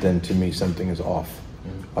 then to me something is off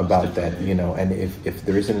about that, you know. And if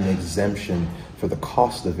there isn't an exemption for the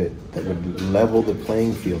cost of it that would level the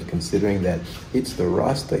playing field, considering that it's the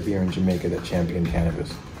Rasta here in Jamaica that champion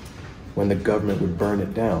cannabis, when the government would burn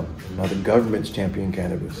it down. Now the government's champion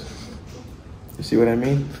cannabis. You see what I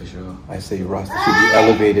mean? For sure. I say Rasta should be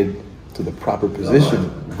elevated to the proper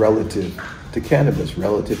position relative to cannabis,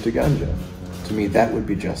 relative to ganja. To me, that would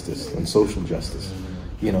be justice and social justice.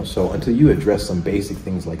 You know, so until you address some basic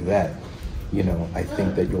things like that, you know, I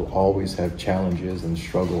think that you'll always have challenges and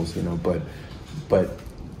struggles, you know, but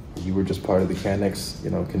you were just part of the Canex, you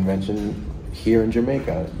know, convention here in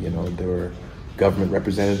Jamaica. You know, there were government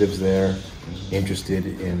representatives there, interested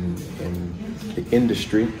in the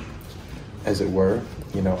industry, as it were.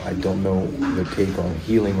 You know, I don't know their take on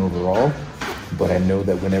healing overall, but I know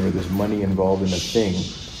that whenever there's money involved in a thing,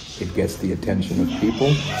 it gets the attention of people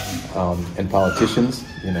and politicians,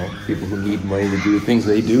 you know, people who need money to do things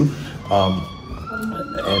they do,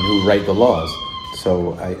 and who write the laws.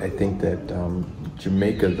 So I think that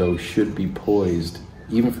Jamaica, though, should be poised,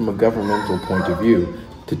 even from a governmental point of view,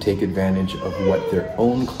 to take advantage of what their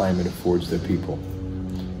own climate affords their people.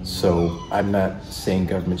 So I'm not saying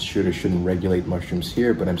governments should or shouldn't regulate mushrooms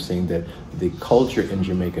here, but I'm saying that the culture in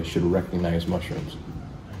Jamaica should recognize mushrooms.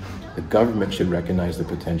 The government should recognize the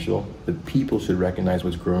potential. The people should recognize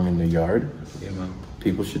what's growing in their yard. Yeah, man.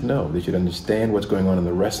 People should know. They should understand what's going on in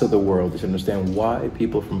the rest of the world. They should understand why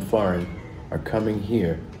people from foreign are coming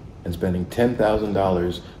here and spending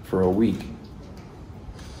 $10,000 for a week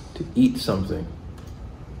to eat something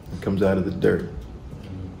that comes out of the dirt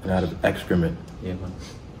and out of excrement. Yeah, man.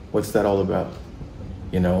 What's that all about?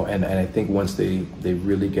 You know, and I think once they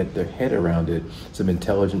really get their head around it, some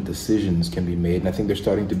intelligent decisions can be made, and I think they're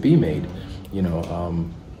starting to be made, you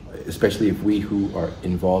know, especially if we who are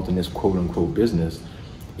involved in this quote-unquote business,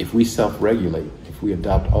 if we self-regulate, if we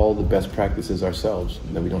adopt all the best practices ourselves,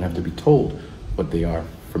 then we don't have to be told what they are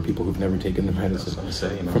from people who've never taken the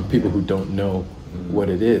medicine, from people who don't know what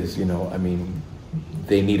it is, you know. I mean,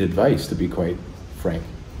 they need advice, to be quite frank.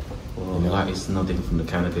 Well, you know, like, it's no different from the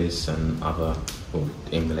cannabis and other, well,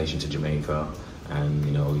 in relation to Jamaica, and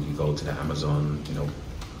you know, you go to the Amazon, you know,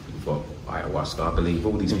 you've got ayahuasca. I believe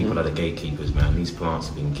all these people are the gatekeepers, man. These plants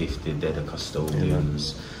have been gifted, they're the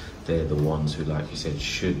custodians, they're the ones who, like you said,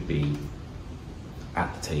 should be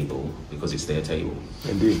at the table because it's their table.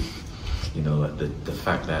 Indeed. You know, the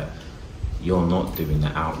fact that you're not doing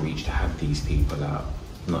the outreach to have these people out,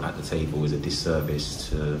 not at the table, is a disservice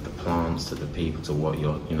to the plants, to the people, to what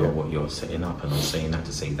you're, you know, what you're setting up. And I'm saying that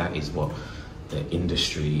to say that is what the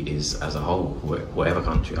industry is as a whole. Whatever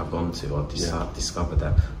country I've gone to, I've discovered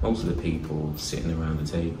that most of the people sitting around the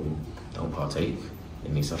table don't partake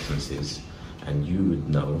in these substances, and you would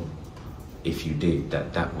know if you did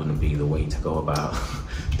that wouldn't be the way to go about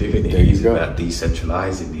doing it. It's about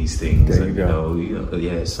decentralizing these things. There you go. You know,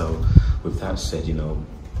 yeah. So with that said, you know,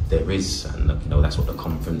 there is, and you know, that's what the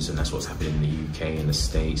conference, and that's what's happening in the UK and the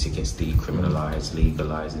States. It gets decriminalized,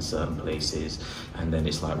 legalized in certain places, and then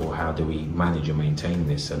it's like, well, how do we manage and maintain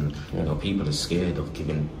this? And you know, people are scared of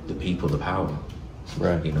giving the people the power.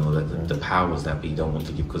 Right. You know, the powers that we don't want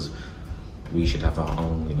to give, because we should have our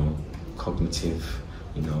own, you know, cognitive,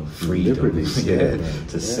 you know, freedom,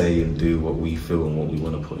 to say and do what we feel and what we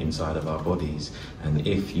want to put inside of our bodies. And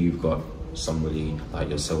if you've got somebody like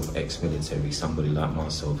yourself, ex-military, somebody like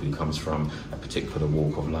myself, who comes from a particular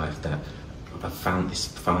walk of life, that have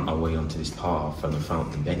found our way onto this path and have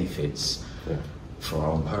found the benefits for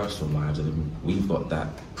our own personal lives, and we've got that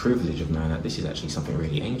privilege of knowing that this is actually something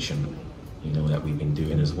really ancient, you know, that we've been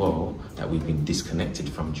doing as well, that we've been disconnected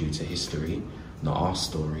from due to history, not our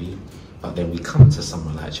story. But then we come to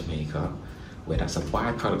somewhere like Jamaica, where that's a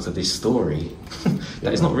byproduct of this story.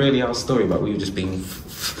 That is not really our story, but we've just been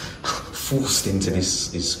forced into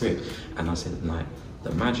this script. And I said, like,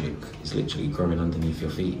 the magic is literally growing underneath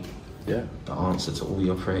your feet. Yeah. The answer to all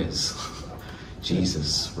your prayers.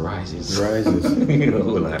 Jesus rises. You know,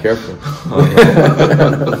 like, careful.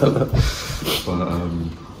 But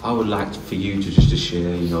I would like for you to just to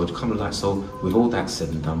share, you know, to kind of like, so with all that said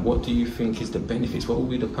and done, what do you think is the benefits? What will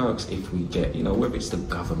be the perks if we get, you know, whether it's the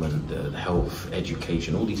government, the health,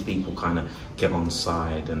 education, all these people kind of get on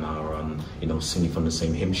side and are on, you know, singing from the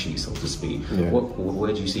same hymn sheet, so to speak. Yeah.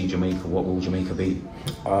 Where do you see Jamaica? What will Jamaica be?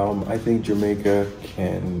 I think Jamaica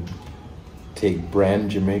can take brand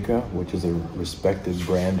Jamaica, which is a respected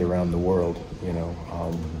brand around the world, you know,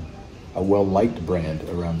 a well-liked brand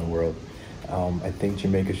around the world. I think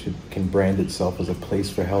Jamaica can brand itself as a place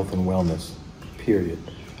for health and wellness, period.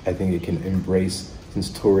 I think it can embrace, since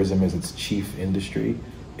tourism is its chief industry,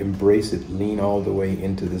 embrace it, lean all the way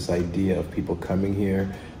into this idea of people coming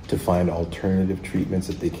here to find alternative treatments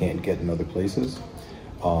that they can't get in other places,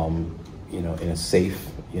 you know, in a safe,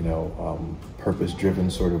 you know,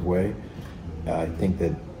 purpose-driven sort of way. I think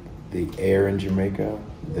that the air in Jamaica,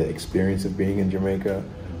 the experience of being in Jamaica,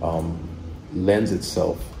 lends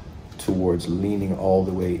itself towards leaning all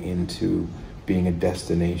the way into being a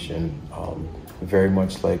destination, very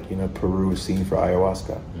much like, you know, Peru is seen for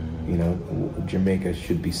ayahuasca. You know, Jamaica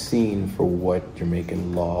should be seen for what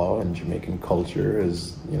Jamaican law and Jamaican culture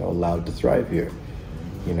is, you know, allowed to thrive here.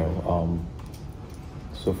 You know,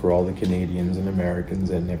 so for all the Canadians and Americans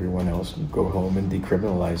and everyone else, go home and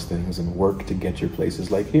decriminalize things and work to get your places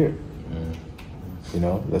like here. You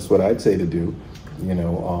know, that's what I'd say to do. You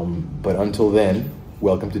know, but until then,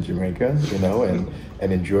 welcome to Jamaica. You know,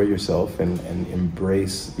 and enjoy yourself and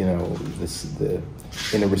embrace, you know,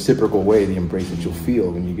 in a reciprocal way, the embrace that you'll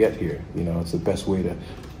feel when you get here. You know, it's the best way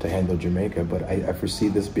to handle Jamaica. But I foresee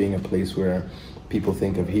this being a place where people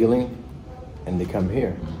think of healing and they come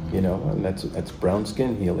here, you know, and that's brown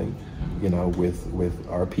skin healing, you know, with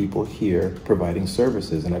our people here providing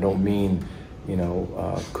services. And I don't mean, you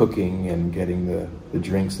know, cooking and getting the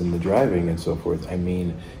drinks and the driving and so forth. I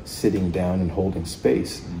mean sitting down and holding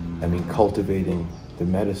space. I mean cultivating the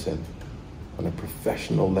medicine on a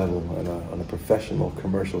professional level, on a professional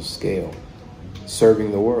commercial scale,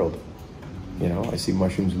 serving the world. You know, I see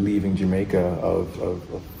mushrooms leaving Jamaica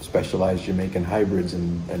of specialized Jamaican hybrids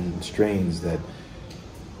and strains that,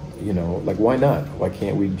 you know, like, why not? Why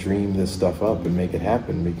can't we dream this stuff up and make it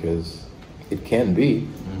happen? Because it can be.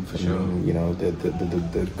 For sure. I mean, you know,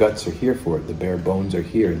 the guts are here for it. The bare bones are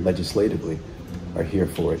here, legislatively are here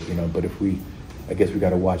for it, you know. But I guess we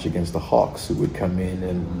got to watch against the hawks who would come in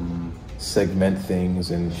and segment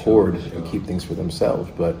things and hoard and keep things for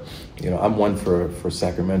themselves. But, you know, I'm one for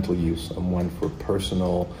sacramental use. I'm one for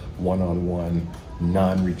personal, one-on-one,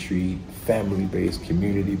 non-retreat, family-based,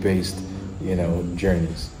 community-based, you know,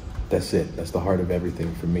 journeys. That's it. That's the heart of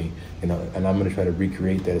everything for me. You know, and I'm going to try to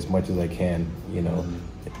recreate that as much as I can, you know,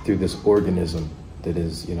 through this organism that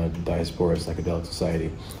is, you know, Diaspora Psychedelic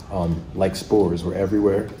Society. Like spores, we're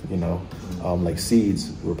everywhere, you know, like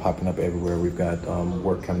seeds, we're popping up everywhere. We've got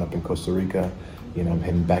work coming up in Costa Rica. You know, I'm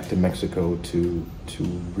heading back to Mexico to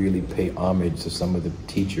really pay homage to some of the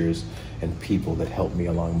teachers and people that helped me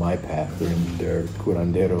along my path. They're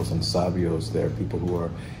curanderos and sabios. They're people who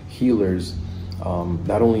are healers,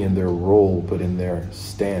 not only in their role, but in their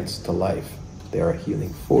stance to life. They are a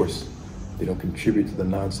healing force. They don't contribute to the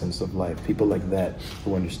nonsense of life. People like that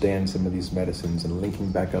who understand some of these medicines and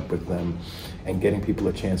linking back up with them and getting people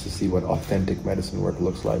a chance to see what authentic medicine work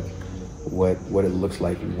looks like, what it looks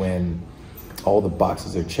like when all the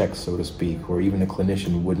boxes are checked, so to speak, or even a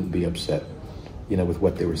clinician wouldn't be upset, you know, with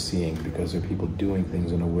what they were seeing, because there are people doing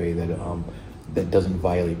things in a way that that doesn't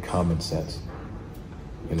violate common sense,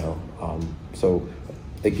 you know. So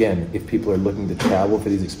again, if people are looking to travel for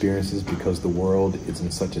these experiences because the world is in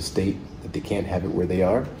such a state that they can't have it where they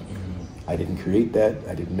are, I didn't create that,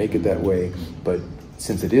 I didn't make it that way, but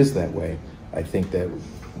since it is that way, I think that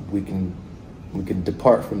we can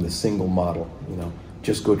depart from the single model, you know,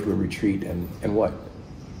 just go to a retreat and what?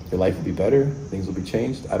 Your life will be better, things will be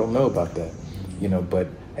changed? I don't know about that, you know, but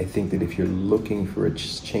I think that if you're looking for a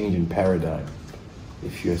change in paradigm,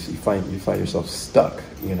 if you find yourself stuck,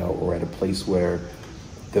 you know, or at a place where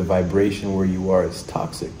the vibration where you are is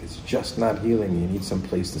toxic, it's just not healing, you need some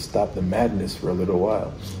place to stop the madness for a little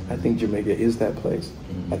while, I think Jamaica is that place.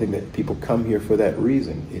 I think that people come here for that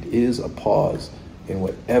reason. It is a pause in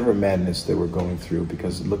whatever madness that we're going through,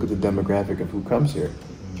 because look at the demographic of who comes here.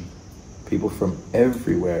 People from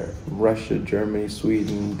everywhere, Russia, Germany,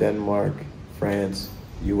 Sweden, Denmark, France,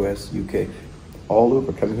 US, UK, all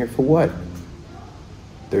over, coming here for what?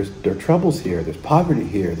 There are troubles here, there's poverty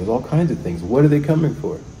here, there's all kinds of things. What are they coming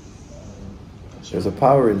for? There's a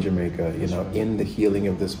power in Jamaica, you know, in the healing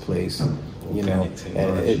of this place, you know,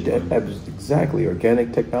 and exactly,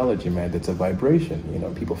 organic technology, man, that's a vibration, you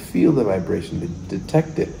know, people feel the vibration, they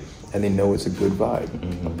detect it, and they know it's a good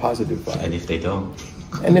vibe, a positive vibe. And if they don't,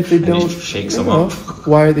 it shakes them off.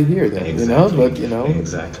 Why are they here then? Exactly. You know, but you know,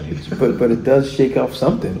 exactly. But it does shake off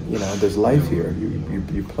something. You know, there's life here.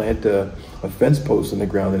 You plant a fence post in the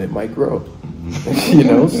ground and it might grow. You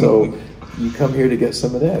know, so you come here to get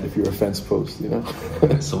some of that if you're a fence post. You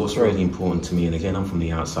know. So what's really important to me, and again, I'm from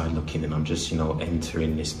the outside looking, and I'm just, you know,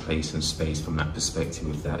 entering this place and space from that perspective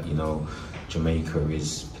of that, you know, Jamaica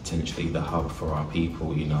is potentially the hub for our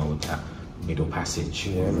people. You know, that middle passage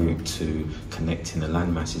route to connecting the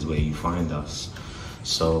land masses where you find us.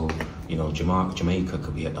 So, you know, Jamaica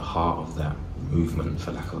could be at the heart of that movement,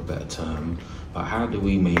 for lack of a better term, but how do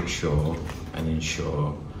we make sure and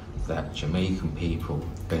ensure that Jamaican people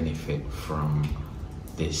benefit from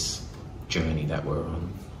this journey that we're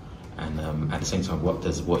on? And at the same time, what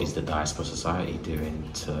is the Diaspora Society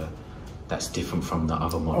doing that's different from the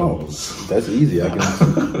other models? Oh, that's easy, I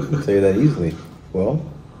can say that easily. Well,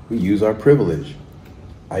 we use our privilege.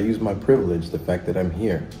 I use my privilege, the fact that I'm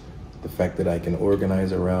here, the fact that I can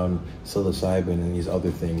organize around psilocybin and these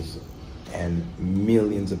other things, and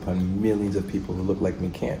millions upon millions of people who look like me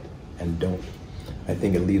can't and don't. I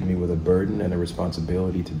think it leaves me with a burden and a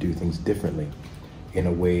responsibility to do things differently in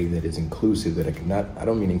a way that is inclusive, that I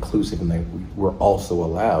don't mean inclusive in that we're also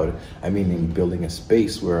allowed, I mean in building a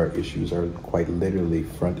space where our issues are quite literally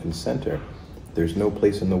front and center. There's no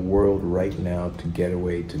place in the world right now to get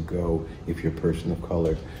away, to go, if you're a person of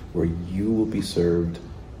color, where you will be served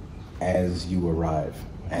as you arrive,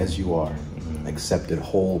 as you are, accepted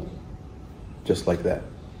whole, just like that.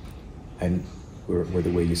 And where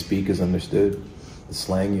the way you speak is understood, the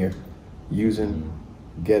slang you're using,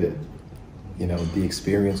 get it. You know, the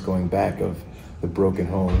experience going back of the broken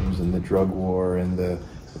homes and the drug war and the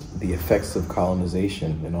effects of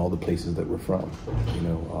colonization in all the places that we're from. You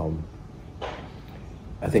know,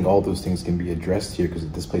 I think all those things can be addressed here because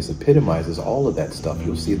this place epitomizes all of that stuff.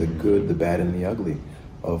 You'll see the good, the bad, and the ugly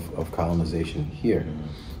of colonization here.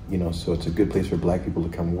 You know, so it's a good place for Black people to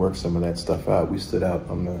come work some of that stuff out. We stood out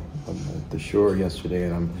on the shore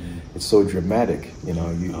yesterday, and it's so dramatic. You know,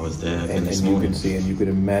 I was there, and you could see, and you could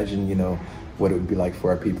imagine, you know, what it would be like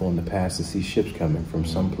for our people in the past to see ships coming from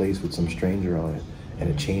some place with some stranger on it, and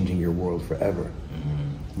it changing your world forever.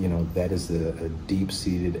 You know, that is a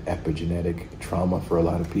deep-seated epigenetic trauma for a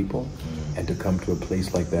lot of people, and to come to a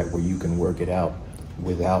place like that where you can work it out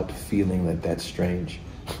without feeling that that's strange.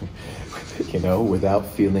 You know, without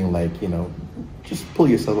feeling like, you know, just pull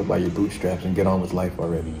yourself up by your bootstraps and get on with life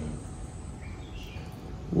already.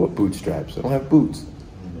 What bootstraps? I don't have boots.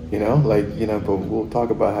 You know, like, you know, but we'll talk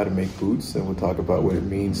about how to make boots, and we'll talk about what it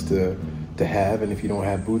means to have, and if you don't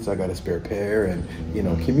have boots, I got a spare pair, and, you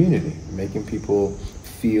know, community, making people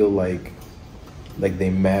feel like they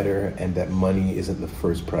matter and that money isn't the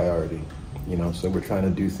first priority. You know, so we're trying to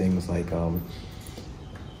do things like,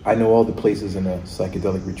 I know all the places in a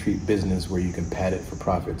psychedelic retreat business where you can pad it for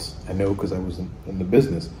profits. I know because I was in the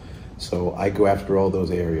business. So I go after all those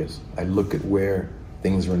areas. I look at where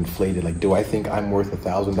things are inflated. Like, do I think I'm worth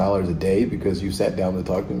 $1,000 a day because you sat down to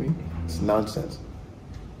talk to me? It's nonsense.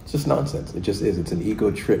 It's just nonsense. It just is. It's an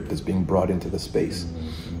ego trip that's being brought into the space.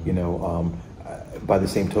 You know, by the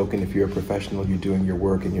same token, if you're a professional, you're doing your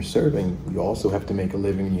work and you're serving, you also have to make a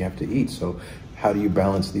living and you have to eat. So how do you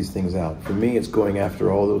balance these things out? For me, it's going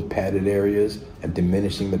after all those padded areas and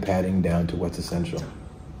diminishing the padding down to what's essential.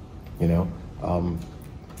 You know,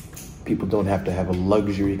 people don't have to have a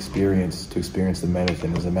luxury experience to experience the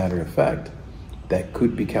medicine. As a matter of fact, that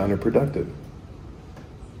could be counterproductive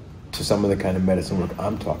to some of the kind of medicine work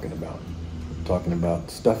I'm talking about. I'm talking about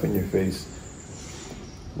stuffing your face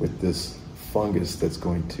with this fungus that's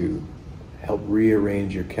going to help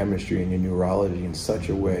rearrange your chemistry and your neurology in such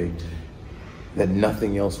a way that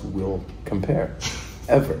nothing else will compare,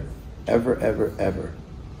 ever, ever, ever, ever.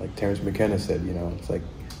 Like Terence McKenna said, you know, it's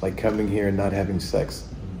like coming here and not having sex.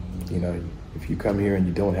 You know, if you come here and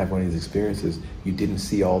you don't have one of these experiences, you didn't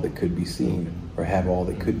see all that could be seen or have all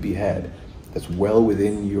that could be had. That's well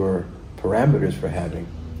within your parameters for having,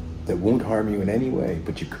 that won't harm you in any way,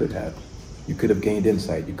 but you could have. You could have gained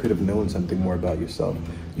insight. You could have known something more about yourself.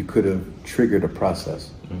 You could have triggered a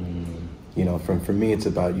process. You know, for me, it's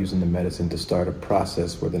about using the medicine to start a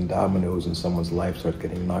process where the dominoes in someone's life start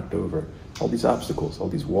getting knocked over. All these obstacles, all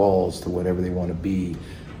these walls to whatever they want to be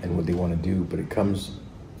and what they want to do. But it comes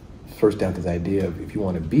first down to the idea of, if you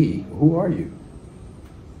want to be, who are you?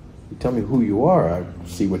 You tell me who you are, I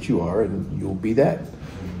see what you are, and you'll be that.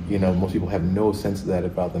 You know, most people have no sense of that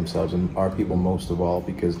about themselves, and our people most of all,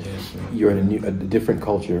 because you're in a different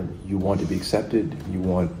culture. You want to be accepted, you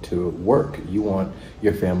want to work, you want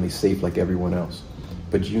your family safe like everyone else.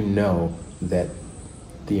 But you know that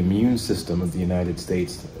the immune system of the United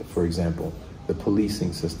States, for example, the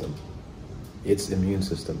policing system, its immune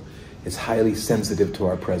system, is highly sensitive to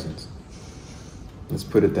our presence. Let's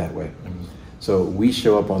put it that way. So we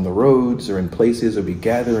show up on the roads or in places, or we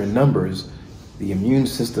gather in numbers, the immune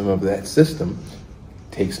system of that system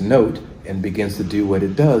takes note and begins to do what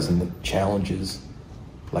it does, and it challenges,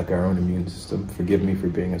 like our own immune system. Forgive me for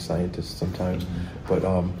being a scientist sometimes, but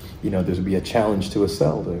you know, there's be a challenge to a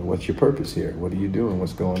cell. What's your purpose here? What are you doing?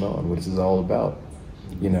 What's going on? What is this all about?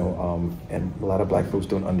 You know, and a lot of Black folks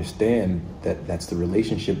don't understand that that's the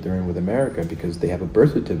relationship they're in with America, because they have a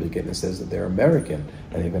birth certificate that says that they're American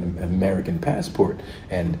and they have an American passport,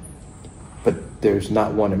 but there's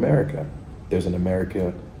not one America. There's an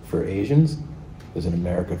America for Asians, there's an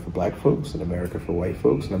America for Black folks, an America for white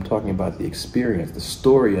folks, and I'm talking about the experience, the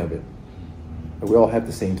story of it. And we all have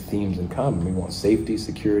the same themes in common. We want safety,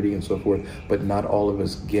 security, and so forth, but not all of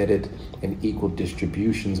us get it in equal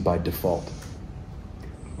distributions by default.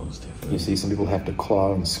 You see, some people have to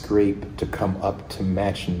claw and scrape to come up to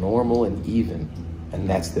match normal and even, and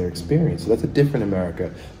that's their experience. So that's a different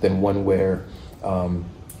America than one where,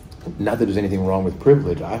 not that there's anything wrong with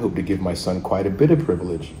privilege. I hope to give my son quite a bit of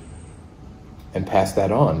privilege and pass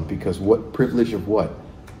that on, because what privilege of what?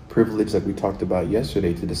 Privilege that we talked about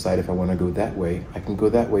yesterday, to decide if I want to go that way, I can go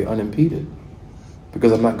that way unimpeded.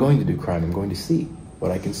 because I'm not going to do crime. I'm going to see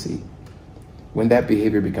what I can see. When that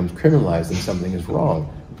behavior becomes criminalized, then something is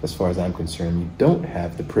wrong. As far as I'm concerned, you don't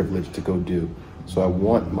have the privilege to go do. So I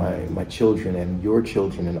want my children and your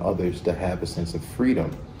children and others to have a sense of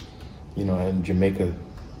freedom. You know, and Jamaica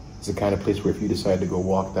is the kind of place where if you decide to go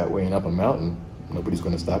walk that way and up a mountain, nobody's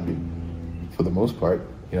going to stop you, for the most part.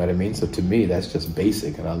 You know what I mean? So to me, that's just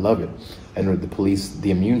basic, and I love it. And the police,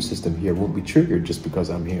 the immune system here won't be triggered just because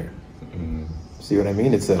I'm here. See what I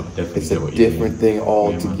mean? It's a different thing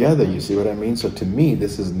altogether. You see what I mean? So to me,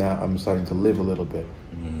 this is now, I'm starting to live a little bit.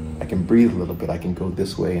 I can breathe a little bit. I can go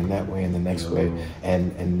this way and that way and the next way,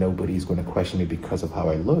 and nobody's going to question me because of how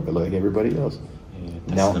I look. I look like everybody else.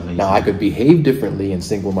 Now I could behave differently and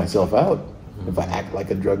single myself out. If I act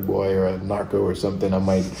like a drug boy or a narco or something, I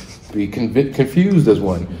might be confused as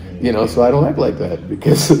one. You know, so I don't act like that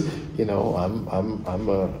because, you know, I'm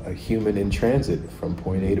a human in transit from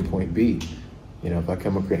point A to point B. You know, if I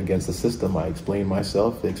come up against the system, I explain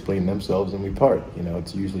myself, they explain themselves, and we part. You know,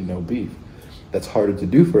 it's usually no beef. That's harder to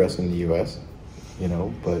do for us in the U.S., you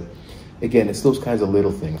know, but again, it's those kinds of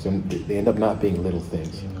little things, and they end up not being little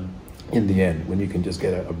things in the end, when you can just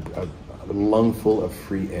get a lungful of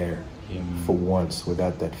free air for once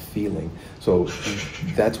without that feeling. So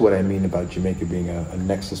that's what I mean about Jamaica being a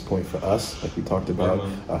nexus point for us, like we talked about,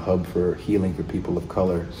 a hub for healing for people of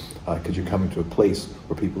color, because you're coming to a place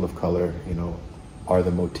where people of color, you know, are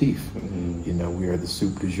the motif. You know, we are the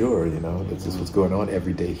soup du jour, you know, that's just what's going on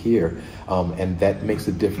every day here. And that makes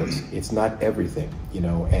a difference. It's not everything, you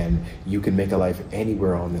know, and you can make a life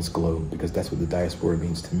anywhere on this globe, because that's what the diaspora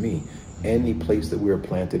means to me. Any place that we're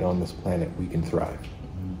planted on this planet, we can thrive.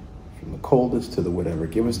 From the coldest to the whatever.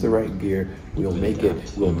 Give us the right gear, we'll make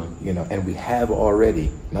it, you know, and we have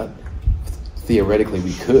already, not theoretically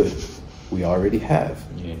we could, we already have.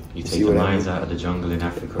 Yeah, you take the mines out of the jungle in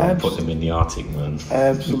Africa and put them in the Arctic, man.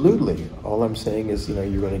 Absolutely. All I'm saying is, you know,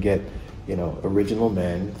 you're going to get, you know, original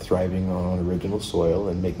men thriving on original soil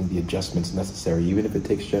and making the adjustments necessary, even if it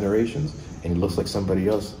takes generations and it looks like somebody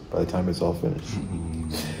else by the time it's all finished.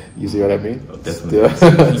 You see what I mean? Oh, definitely.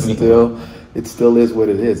 It still is what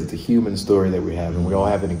it is. It's a human story that we have, and we all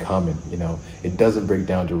have it in common. You know, it doesn't break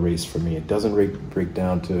down to race for me. It doesn't break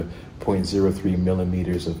down to 0.03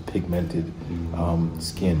 millimeters of pigmented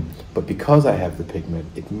skin. But because I have the pigment,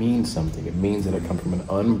 it means something. It means that I come from an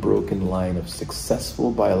unbroken line of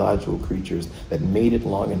successful biological creatures that made it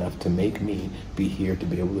long enough to make me be here to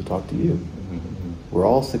be able to talk to you. We're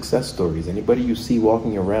all success stories. Anybody you see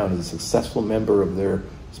walking around is a successful member of their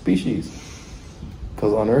species.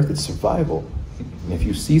 Because on Earth, it's survival. And if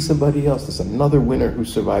you see somebody else, there's another winner who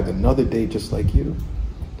survived another day just like you.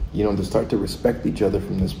 You know, to start to respect each other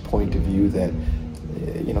from this point of view that,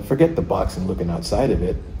 you know, forget the box and looking outside of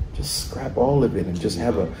it. Just scrap all of it and just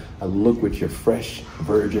have a look with your fresh,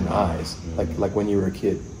 virgin eyes, like when you were a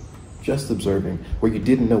kid. Just observing, where you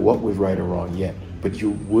didn't know what was right or wrong yet, but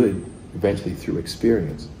you would eventually through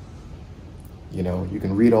experience. You know, you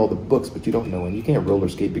can read all the books, but you don't know, and you can't roller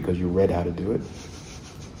skate because you read how to do it.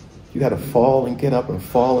 You got to fall and get up and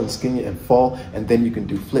fall and skin you and fall, and then you can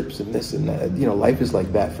do flips and this and that. You know, life is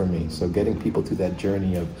like that for me. So getting people through that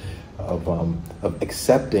journey of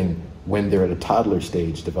accepting when they're at a toddler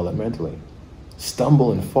stage developmentally,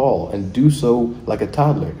 stumble and fall and do so like a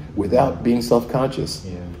toddler without being self-conscious.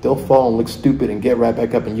 They'll fall and look stupid and get right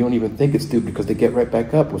back up, and you don't even think it's stupid because they get right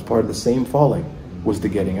back up. Was part of the same falling, was the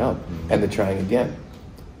getting up and the trying again.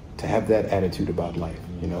 To have that attitude about life,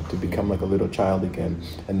 you know, to become like a little child again.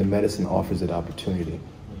 And the medicine offers that opportunity,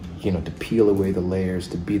 you know, to peel away the layers,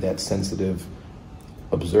 to be that sensitive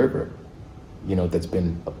observer, you know, that's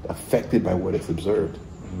been affected by what it's observed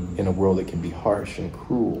in a world that can be harsh and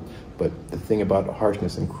cruel. But the thing about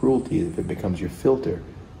harshness and cruelty is if it becomes your filter,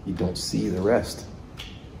 you don't see the rest.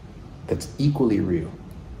 That's equally real.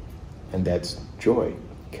 And that's joy,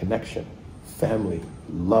 connection, family,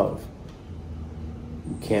 love.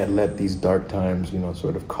 We can't let these dark times, you know,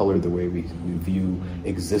 sort of color the way we view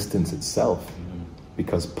existence itself,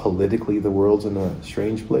 because politically the world's in a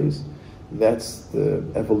strange place. That's the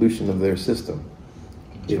evolution of their system.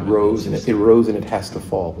 It rose and it has to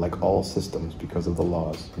fall, like all systems, because of the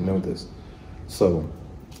laws. You know this. So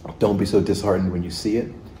don't be so disheartened when you see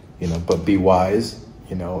it, you know, but be wise,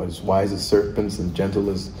 you know, as wise as serpents and gentle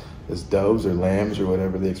as doves or lambs or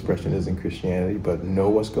whatever the expression is in Christianity, but know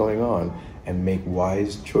what's going on and make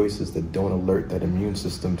wise choices that don't alert that immune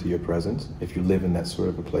system to your presence, if you live in that sort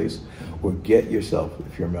of a place, or get yourself,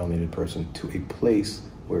 if you're a melanated person, to a place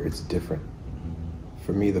where it's different.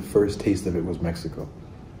 For me, the first taste of it was Mexico.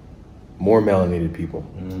 More melanated people.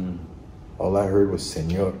 All I heard was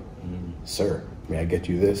Señor, sir. may I get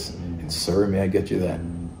you this? And sir, may I get you that?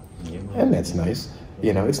 Yeah, And that's nice.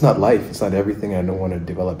 You know, it's not life, it's not everything. I don't want to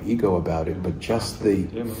develop ego about it, but just the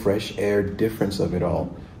fresh air difference of it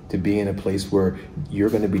all. To be in a place where you're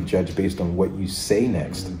going to be judged based on what you say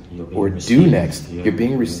next or do next. You're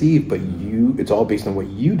being received, but it's all based on what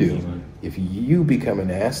you do. If you become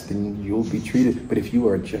an ass, then you'll be treated. But if you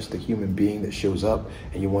are just a human being that shows up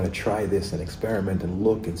and you want to try this and experiment and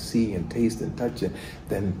look and see and taste and touch it,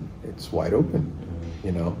 then it's wide open,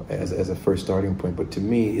 you know, as a first starting point. But to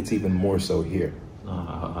me, it's even more so here.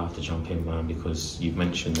 I have to jump in, man, because you've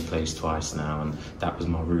mentioned the place twice now, and that was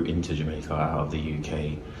my route into Jamaica out of the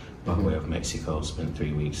UK by way of Mexico. Spent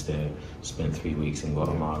 3 weeks there, spent 3 weeks in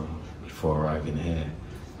Guatemala before arriving here,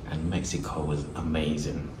 and Mexico was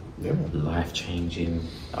amazing. Life-changing.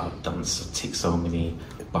 I've done tick so many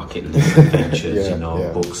bucket list adventures, you know,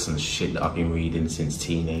 books and shit that I've been reading since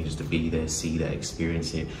teenagers. To be there, see that,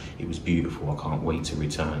 experience it, it was beautiful. I can't wait to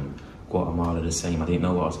return. Guatemala the same. I didn't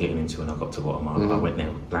know what I was getting into when I got to Guatemala. I went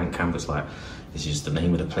there with blank canvas, like, this is the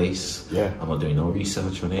name of the place. I'm not doing no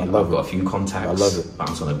research on it. I've got a few contacts. I love it. But I'm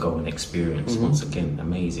just gonna go and experience. Once again,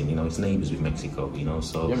 amazing. You know, it's neighbours with Mexico, you know,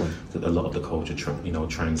 so a lot of the culture, you know,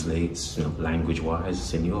 translates, you know, language-wise.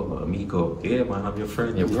 Senor, amigo, yeah, man, I'm your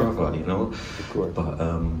friend, your brother, you know. But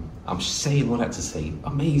I'm saying all that to say,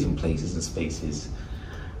 amazing places and spaces.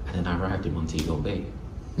 And then I arrived in Montego Bay.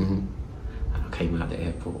 And I came out the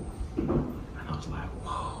airport. And I was like,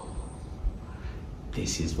 whoa,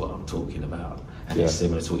 this is what I'm talking about. And it's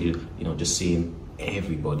similar to what you know, just seeing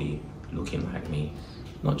everybody looking like me.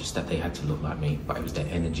 Not just that they had to look like me, but it was the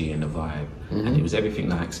energy and the vibe. And it was everything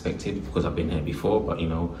that I expected, because I've been here before, but you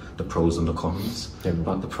know, the pros and the cons.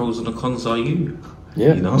 But the pros and the cons are you.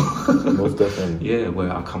 You know? Most definitely.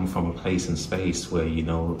 Where I come from a place and space where, you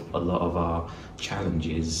know, a lot of our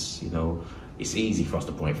challenges, you know, it's easy for us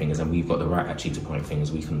to point fingers, and we've got the right actually to point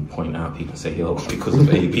fingers. We can point out people and say, yo, because of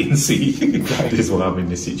A, B, and C, this is why I'm in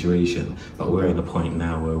this situation. But we're in a point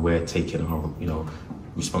now where we're taking our, you know,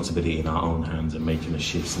 responsibility in our own hands and making the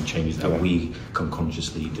shifts and changes that we can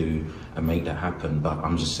consciously do and make that happen. But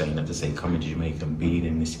I'm just saying that to say, coming to Jamaica and being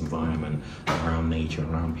in this environment around nature,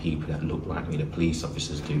 around people that look like me, the police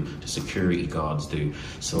officers do, the security guards do.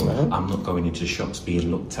 So I'm not going into shops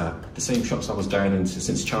being looked at, the same shops I was going into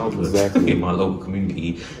since childhood in my local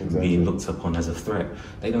community, being looked upon as a threat.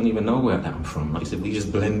 They don't even know where I'm from. Like I said, we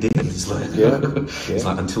just blend in. It's like, it's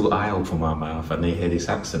like until I open my mouth and they hear this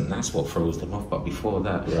accent, that's what throws them off. But before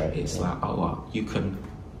that, it's like, oh, well, you can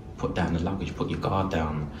put down the luggage, put your guard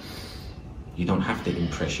down. You don't have to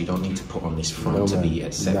impress, you don't need to put on this front to be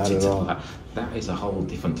accepted. Like, that is a whole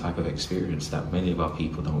different type of experience that many of our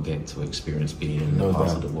people don't get to experience being in the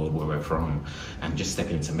parts of the world where we're from. And just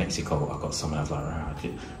stepping into Mexico, I got someone else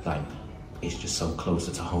like, it's just so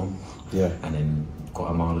closer to home. And then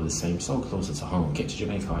Guatemala the same, so closer to home. Get to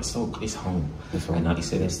Jamaica, it's home. And like you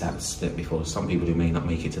said, it's that step before. Some people who may not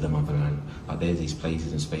make it to the motherland, but there's these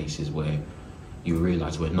places and spaces where you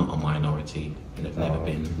realise we're not a minority, and have never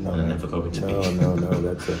been, and are never going to be.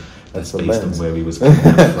 That's based on where we was coming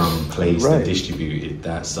from, placed and distributed.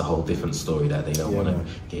 That's a whole different story that they don't want to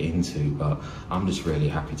get into. But I'm just really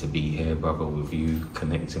happy to be here, brother, with you,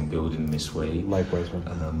 connecting, building this way. Likewise, man.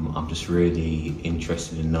 I'm just really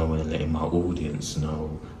interested in knowing and letting my audience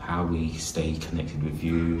know how we stay connected with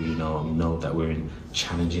you. You know that we're in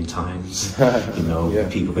challenging times. You know,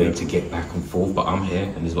 people being able to get back and forth. But I'm here,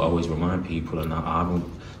 and this is what I always remind people. And I haven't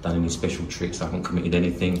done any special tricks. I haven't committed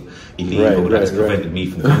anything illegal that's prevented me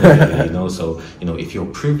from coming here. You know, so you know, if you're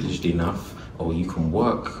privileged enough, or you can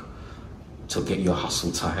work to get your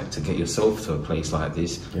hustle tight, to get yourself to a place like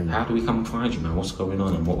this, how do we come and find you, man? What's going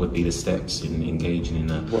on, and what would be the steps in engaging in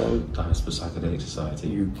the Diaspora Psychedelic Society?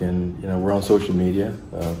 You can, you know, we're on social media,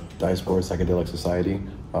 Diaspora Psychedelic Society,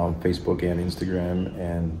 Facebook and Instagram,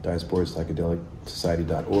 and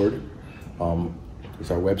diasporapsychedelicsociety.org. It's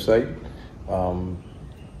our website.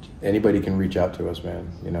 Anybody can reach out to us, man.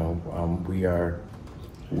 You know, we don't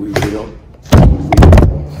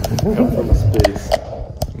come from a space.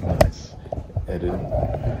 Nice.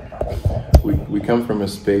 We come from a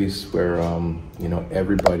space where you know,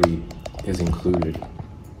 everybody is included.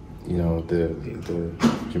 You know, the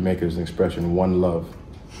Jamaica's an expression, one love.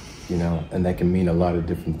 You know, and that can mean a lot of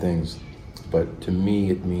different things. But to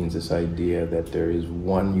me, it means this idea that there is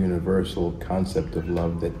one universal concept of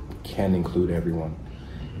love that can include everyone,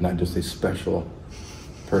 not just a special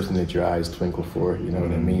person that your eyes twinkle for, you know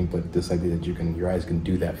what I mean? But this idea that your eyes can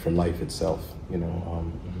do that for life itself, you know,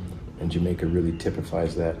 and Jamaica really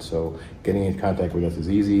typifies that. So getting in contact with us is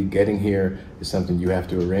easy. Getting here is something you have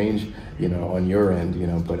to arrange, you know, on your end, you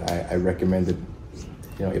know, but I recommend it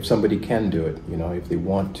you know, if somebody can do it, you know, if they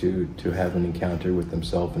want to have an encounter with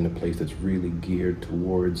themselves in a place that's really geared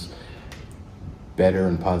towards better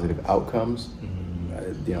and positive outcomes,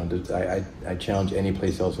 you know, I challenge any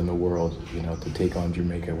place else in the world, you know, to take on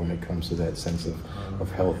Jamaica when it comes to that sense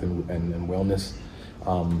of health and wellness,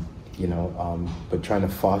 you know, but trying to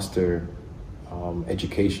foster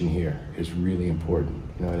education here is really important,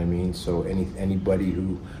 you know what I mean? So anybody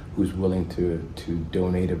who's willing to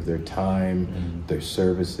donate of their time, their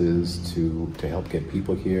services to help get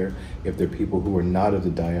people here. If they're people who are not of the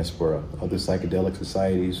diaspora, other psychedelic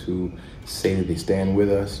societies who say that they stand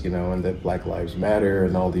with us, you know, and that Black Lives Matter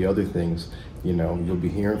and all the other things, you know, you'll be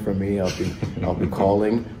hearing from me. I'll be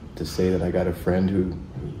calling to say that I got a friend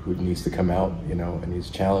who needs to come out, you know, and he's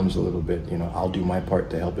challenged a little bit. You know, I'll do my part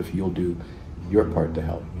to help if you'll do your part to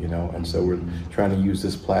help, you know. And so we're trying to use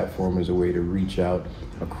this platform as a way to reach out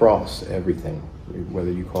across everything, whether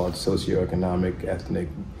you call it socioeconomic, ethnic,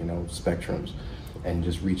 you know, spectrums, and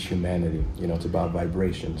just reach humanity. You know, it's about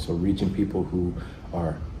vibration. So reaching people who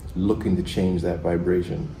are looking to change that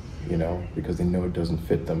vibration, you know, because they know it doesn't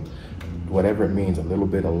fit them. Whatever it means, a little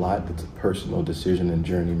bit, a lot, it's a personal decision and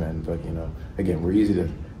journey, man. But, you know, again, we're easy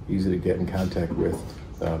to get in contact with.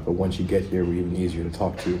 But once you get here, we're even easier to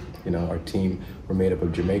talk to. You know, our team, we're made up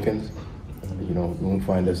of Jamaicans. You know, you won't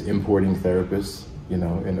find us importing therapists, you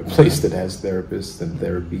know, in a place that has therapists and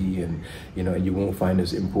therapy, and, you know, and you won't find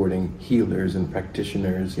us importing healers and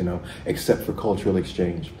practitioners, you know, except for cultural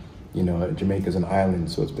exchange. You know, Jamaica's an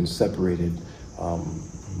island, so it's been separated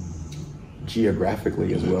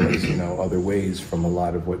geographically as well as, you know, other ways from a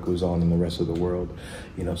lot of what goes on in the rest of the world.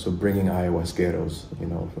 You know, so bringing ayahuasqueros, you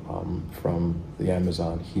know, from the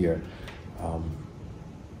Amazon here,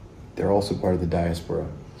 they're also part of the diaspora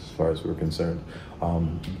as far as we're concerned.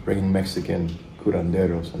 Bringing Mexican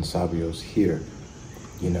curanderos and sabios here,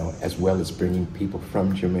 you know, as well as bringing people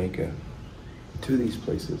from Jamaica to these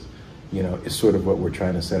places, you know, is sort of what we're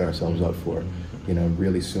trying to set ourselves up for. You know,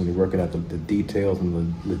 really soon we're working out the details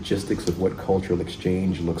and the logistics of what cultural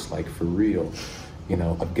exchange looks like for real, you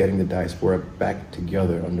know, of getting the diaspora back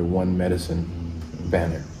together under one medicine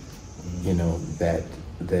banner, you know, that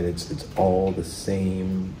it's all the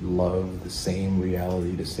same love, the same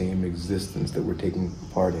reality, the same existence that we're taking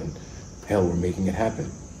part in. Hell, we're making it happen,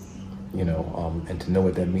 you know, and to know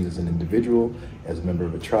what that means as an individual, as a member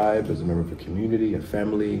of a tribe, as a member of a community, a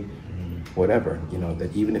family, whatever, you know,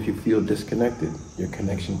 that even if you feel disconnected, your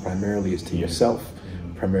connection primarily is to yourself,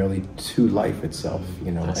 primarily to life itself,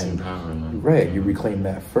 you know. That's and empowering. right, you reclaim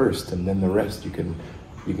that first, and then the rest you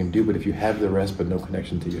can do. But if you have the rest but no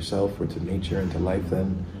connection to yourself or to nature and to life,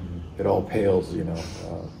 then it all pales, you know.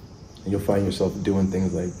 And you'll find yourself doing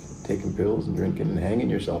things like taking pills and drinking and hanging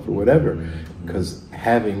yourself or whatever, because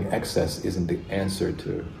having excess isn't the answer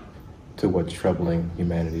to what's troubling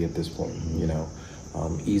humanity at this point, you know.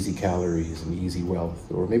 Easy calories and easy wealth,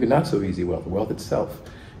 or maybe not so easy wealth itself.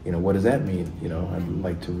 You know, what does that mean? You know, I'd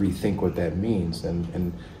like to rethink what that means,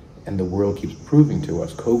 and the world keeps proving to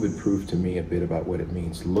us. COVID proved to me a bit about what it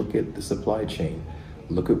means. Look at the supply chain.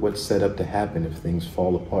 Look at what's set up to happen if things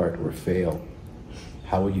fall apart or fail.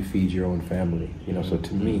 How will you feed your own family? You know, so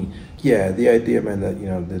to me, yeah, the idea, man, that, you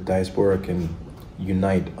know, the diaspora can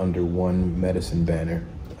unite under one medicine banner.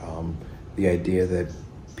 The idea that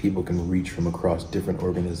people can reach from across different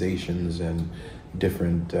organizations and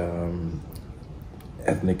different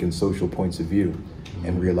ethnic and social points of view,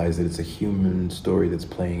 and realize that it's a human story that's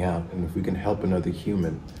playing out. And if we can help another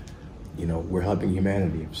human, you know, we're helping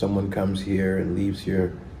humanity. If someone comes here and leaves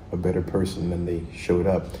here a better person than they showed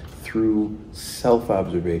up through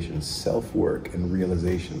self-observation, self-work, and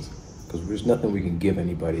realizations, because there's nothing we can give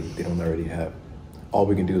anybody they don't already have. All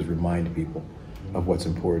we can do is remind people of what's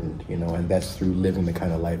important, you know, and that's through living the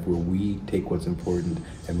kind of life where we take what's important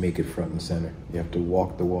and make it front and center. You have to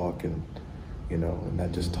walk the walk and, you know, and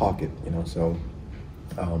not just talk it, you know. So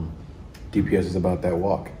DPS is about that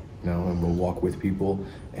walk, you know, and we'll walk with people.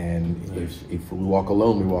 And if we walk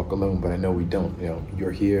alone, we walk alone, but I know we don't. You know,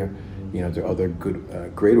 you're here, you know, there are other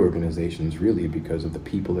good, great organizations, really, because of the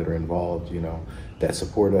people that are involved, you know, that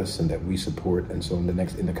support us and that we support. And so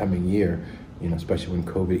in the coming year, you know, especially when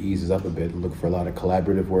COVID eases up a bit, look for a lot of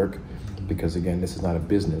collaborative work, because again, this is not a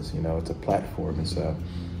business, you know, it's a platform.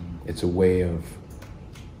 It's a way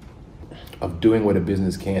of doing what a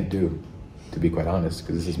business can't do, to be quite honest,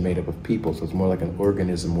 because this is made up of people. So it's more like an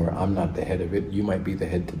organism where I'm not the head of it. You might be the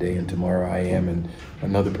head today, and tomorrow I am, and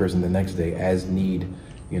another person the next day, as need,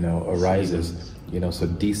 you know, arises. You know, so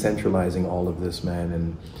decentralizing all of this,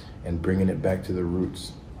 man, and bringing it back to the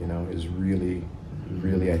roots, you know, is really,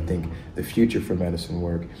 I think, the future for medicine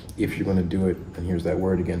work, if you're going to do it, and here's that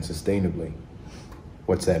word again, sustainably.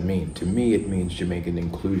 What's that mean? To me, it means Jamaican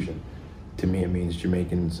inclusion. To me, it means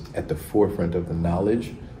Jamaicans at the forefront of the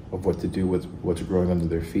knowledge of what to do with what's growing under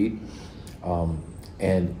their feet.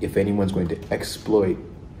 And if anyone's going to exploit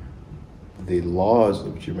the laws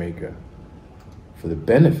of Jamaica for the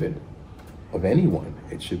benefit of anyone,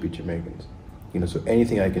 it should be Jamaicans. So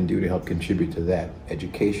anything I can do to help contribute to that,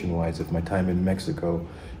 education-wise, if my time in Mexico,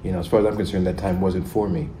 as far as I'm concerned, that time wasn't for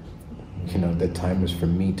me. That time was for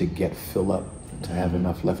me to fill up, to have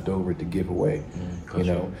enough left over to give away.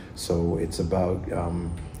 So it's about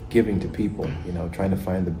giving to people, trying to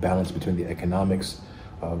find the balance between the economics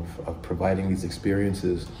of providing these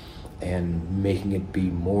experiences and making it be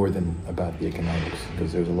more than about the economics,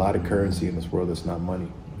 because there's a lot of currency in this world that's not money.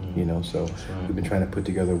 So we've been trying to put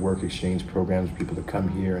together work exchange programs for people to come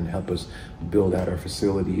here and help us build out our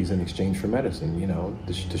facilities in exchange for medicine,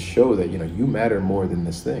 to show that, you matter more than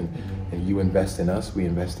this thing, and you invest in us, we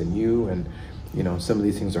invest in you. And some of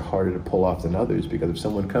these things are harder to pull off than others, because if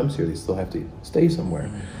someone comes here, they still have to stay somewhere.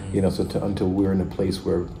 So until we're in a place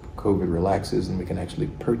where COVID relaxes and we can actually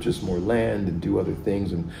purchase more land and do other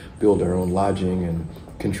things and build our own lodging and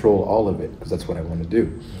control all of it, because that's what I want to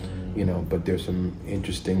do. But there's some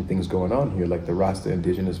interesting things going on here, like the Rasta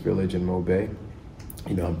Indigenous Village in Mo Bay.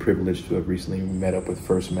 I'm privileged to have recently met up with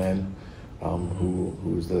First Man,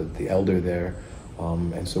 who's the elder there.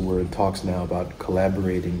 And so we're in talks now about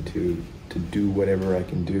collaborating to do whatever I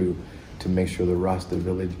can do to make sure the Rasta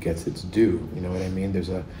village gets its due. You know what I mean?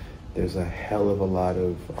 There's a hell of a lot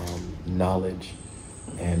of knowledge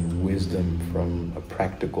and wisdom from a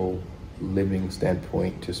practical living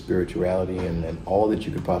standpoint to spirituality and all that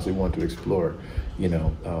you could possibly want to explore, the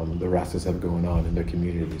Rastas have going on in their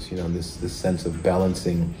communities, this sense of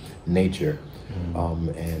balancing nature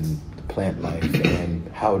and plant life and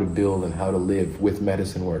how to build and how to live with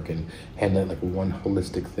medicine work and handle it like one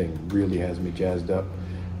holistic thing really has me jazzed up,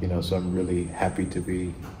 so I'm really happy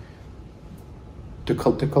to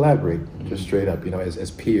collaborate, just straight up,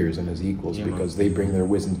 as peers and as equals, because they bring their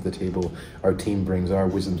wisdom to the table, our team brings our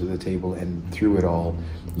wisdom to the table, and through it all,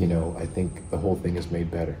 I think the whole thing is made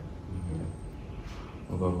better.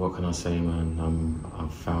 Well, what can I say, man?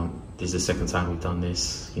 I've found this is the second time we've done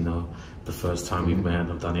this. The first time we've met,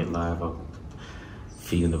 I've done it live. I'm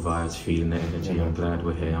feeling the vibes, feeling the energy. I'm glad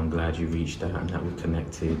we're here. I'm glad you reached out and that we're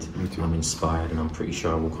connected. Me too. I'm inspired, and I'm pretty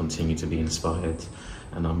sure I will continue to be inspired.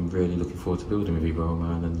 And I'm really looking forward to building with you, bro,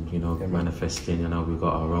 man, and manifesting. We've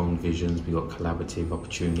got our own visions, we've got collaborative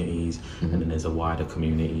opportunities, and then there's a wider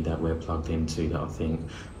community that we're plugged into that I think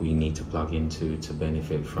we need to plug into to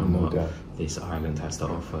benefit from what this island has to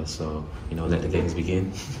offer. So, let the games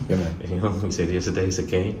begin. Yeah, man. We said yesterday it's a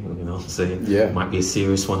game, what I'm saying? Yeah. It might be a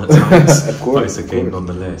serious one at times, of course, but it's a game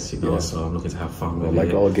nonetheless, so I'm looking to have fun with it.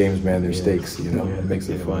 Like all games, man, there's stakes, it makes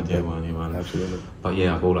it fun. Yeah, man. Absolutely. But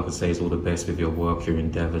yeah, all I can say is all the best with your work, your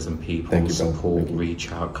endeavors and people. Thank you, support,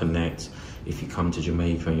 reach out, connect. If you come to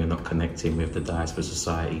Jamaica and you're not connecting with the Diaspora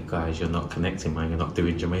Society, guys, you're not connecting, man. You're not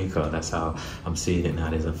doing Jamaica. That's how I'm seeing it now.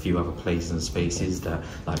 There's a few other places and spaces that,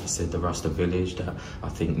 like you said, the Rasta Village, that I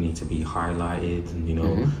think need to be highlighted,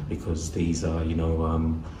 and because these are,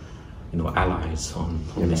 allies on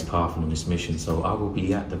this path and on this mission. So I will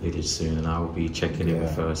be at the village soon, and I will be checking in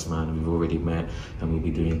with First Man. We've already met, and we'll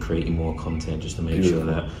be creating more content just to make sure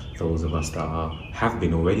that those of us that have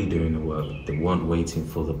been already doing the work, they weren't waiting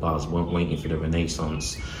for the buzz, weren't waiting for the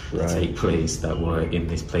renaissance to take place, that were in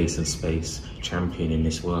this place and space championing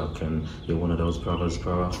this work. And you're one of those brothers,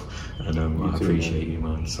 bro. And I appreciate you,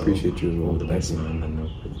 man. So appreciate you as well. All the best, man. And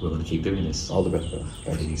we're going to keep doing this. All the best,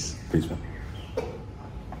 bro. Peace. Peace, man.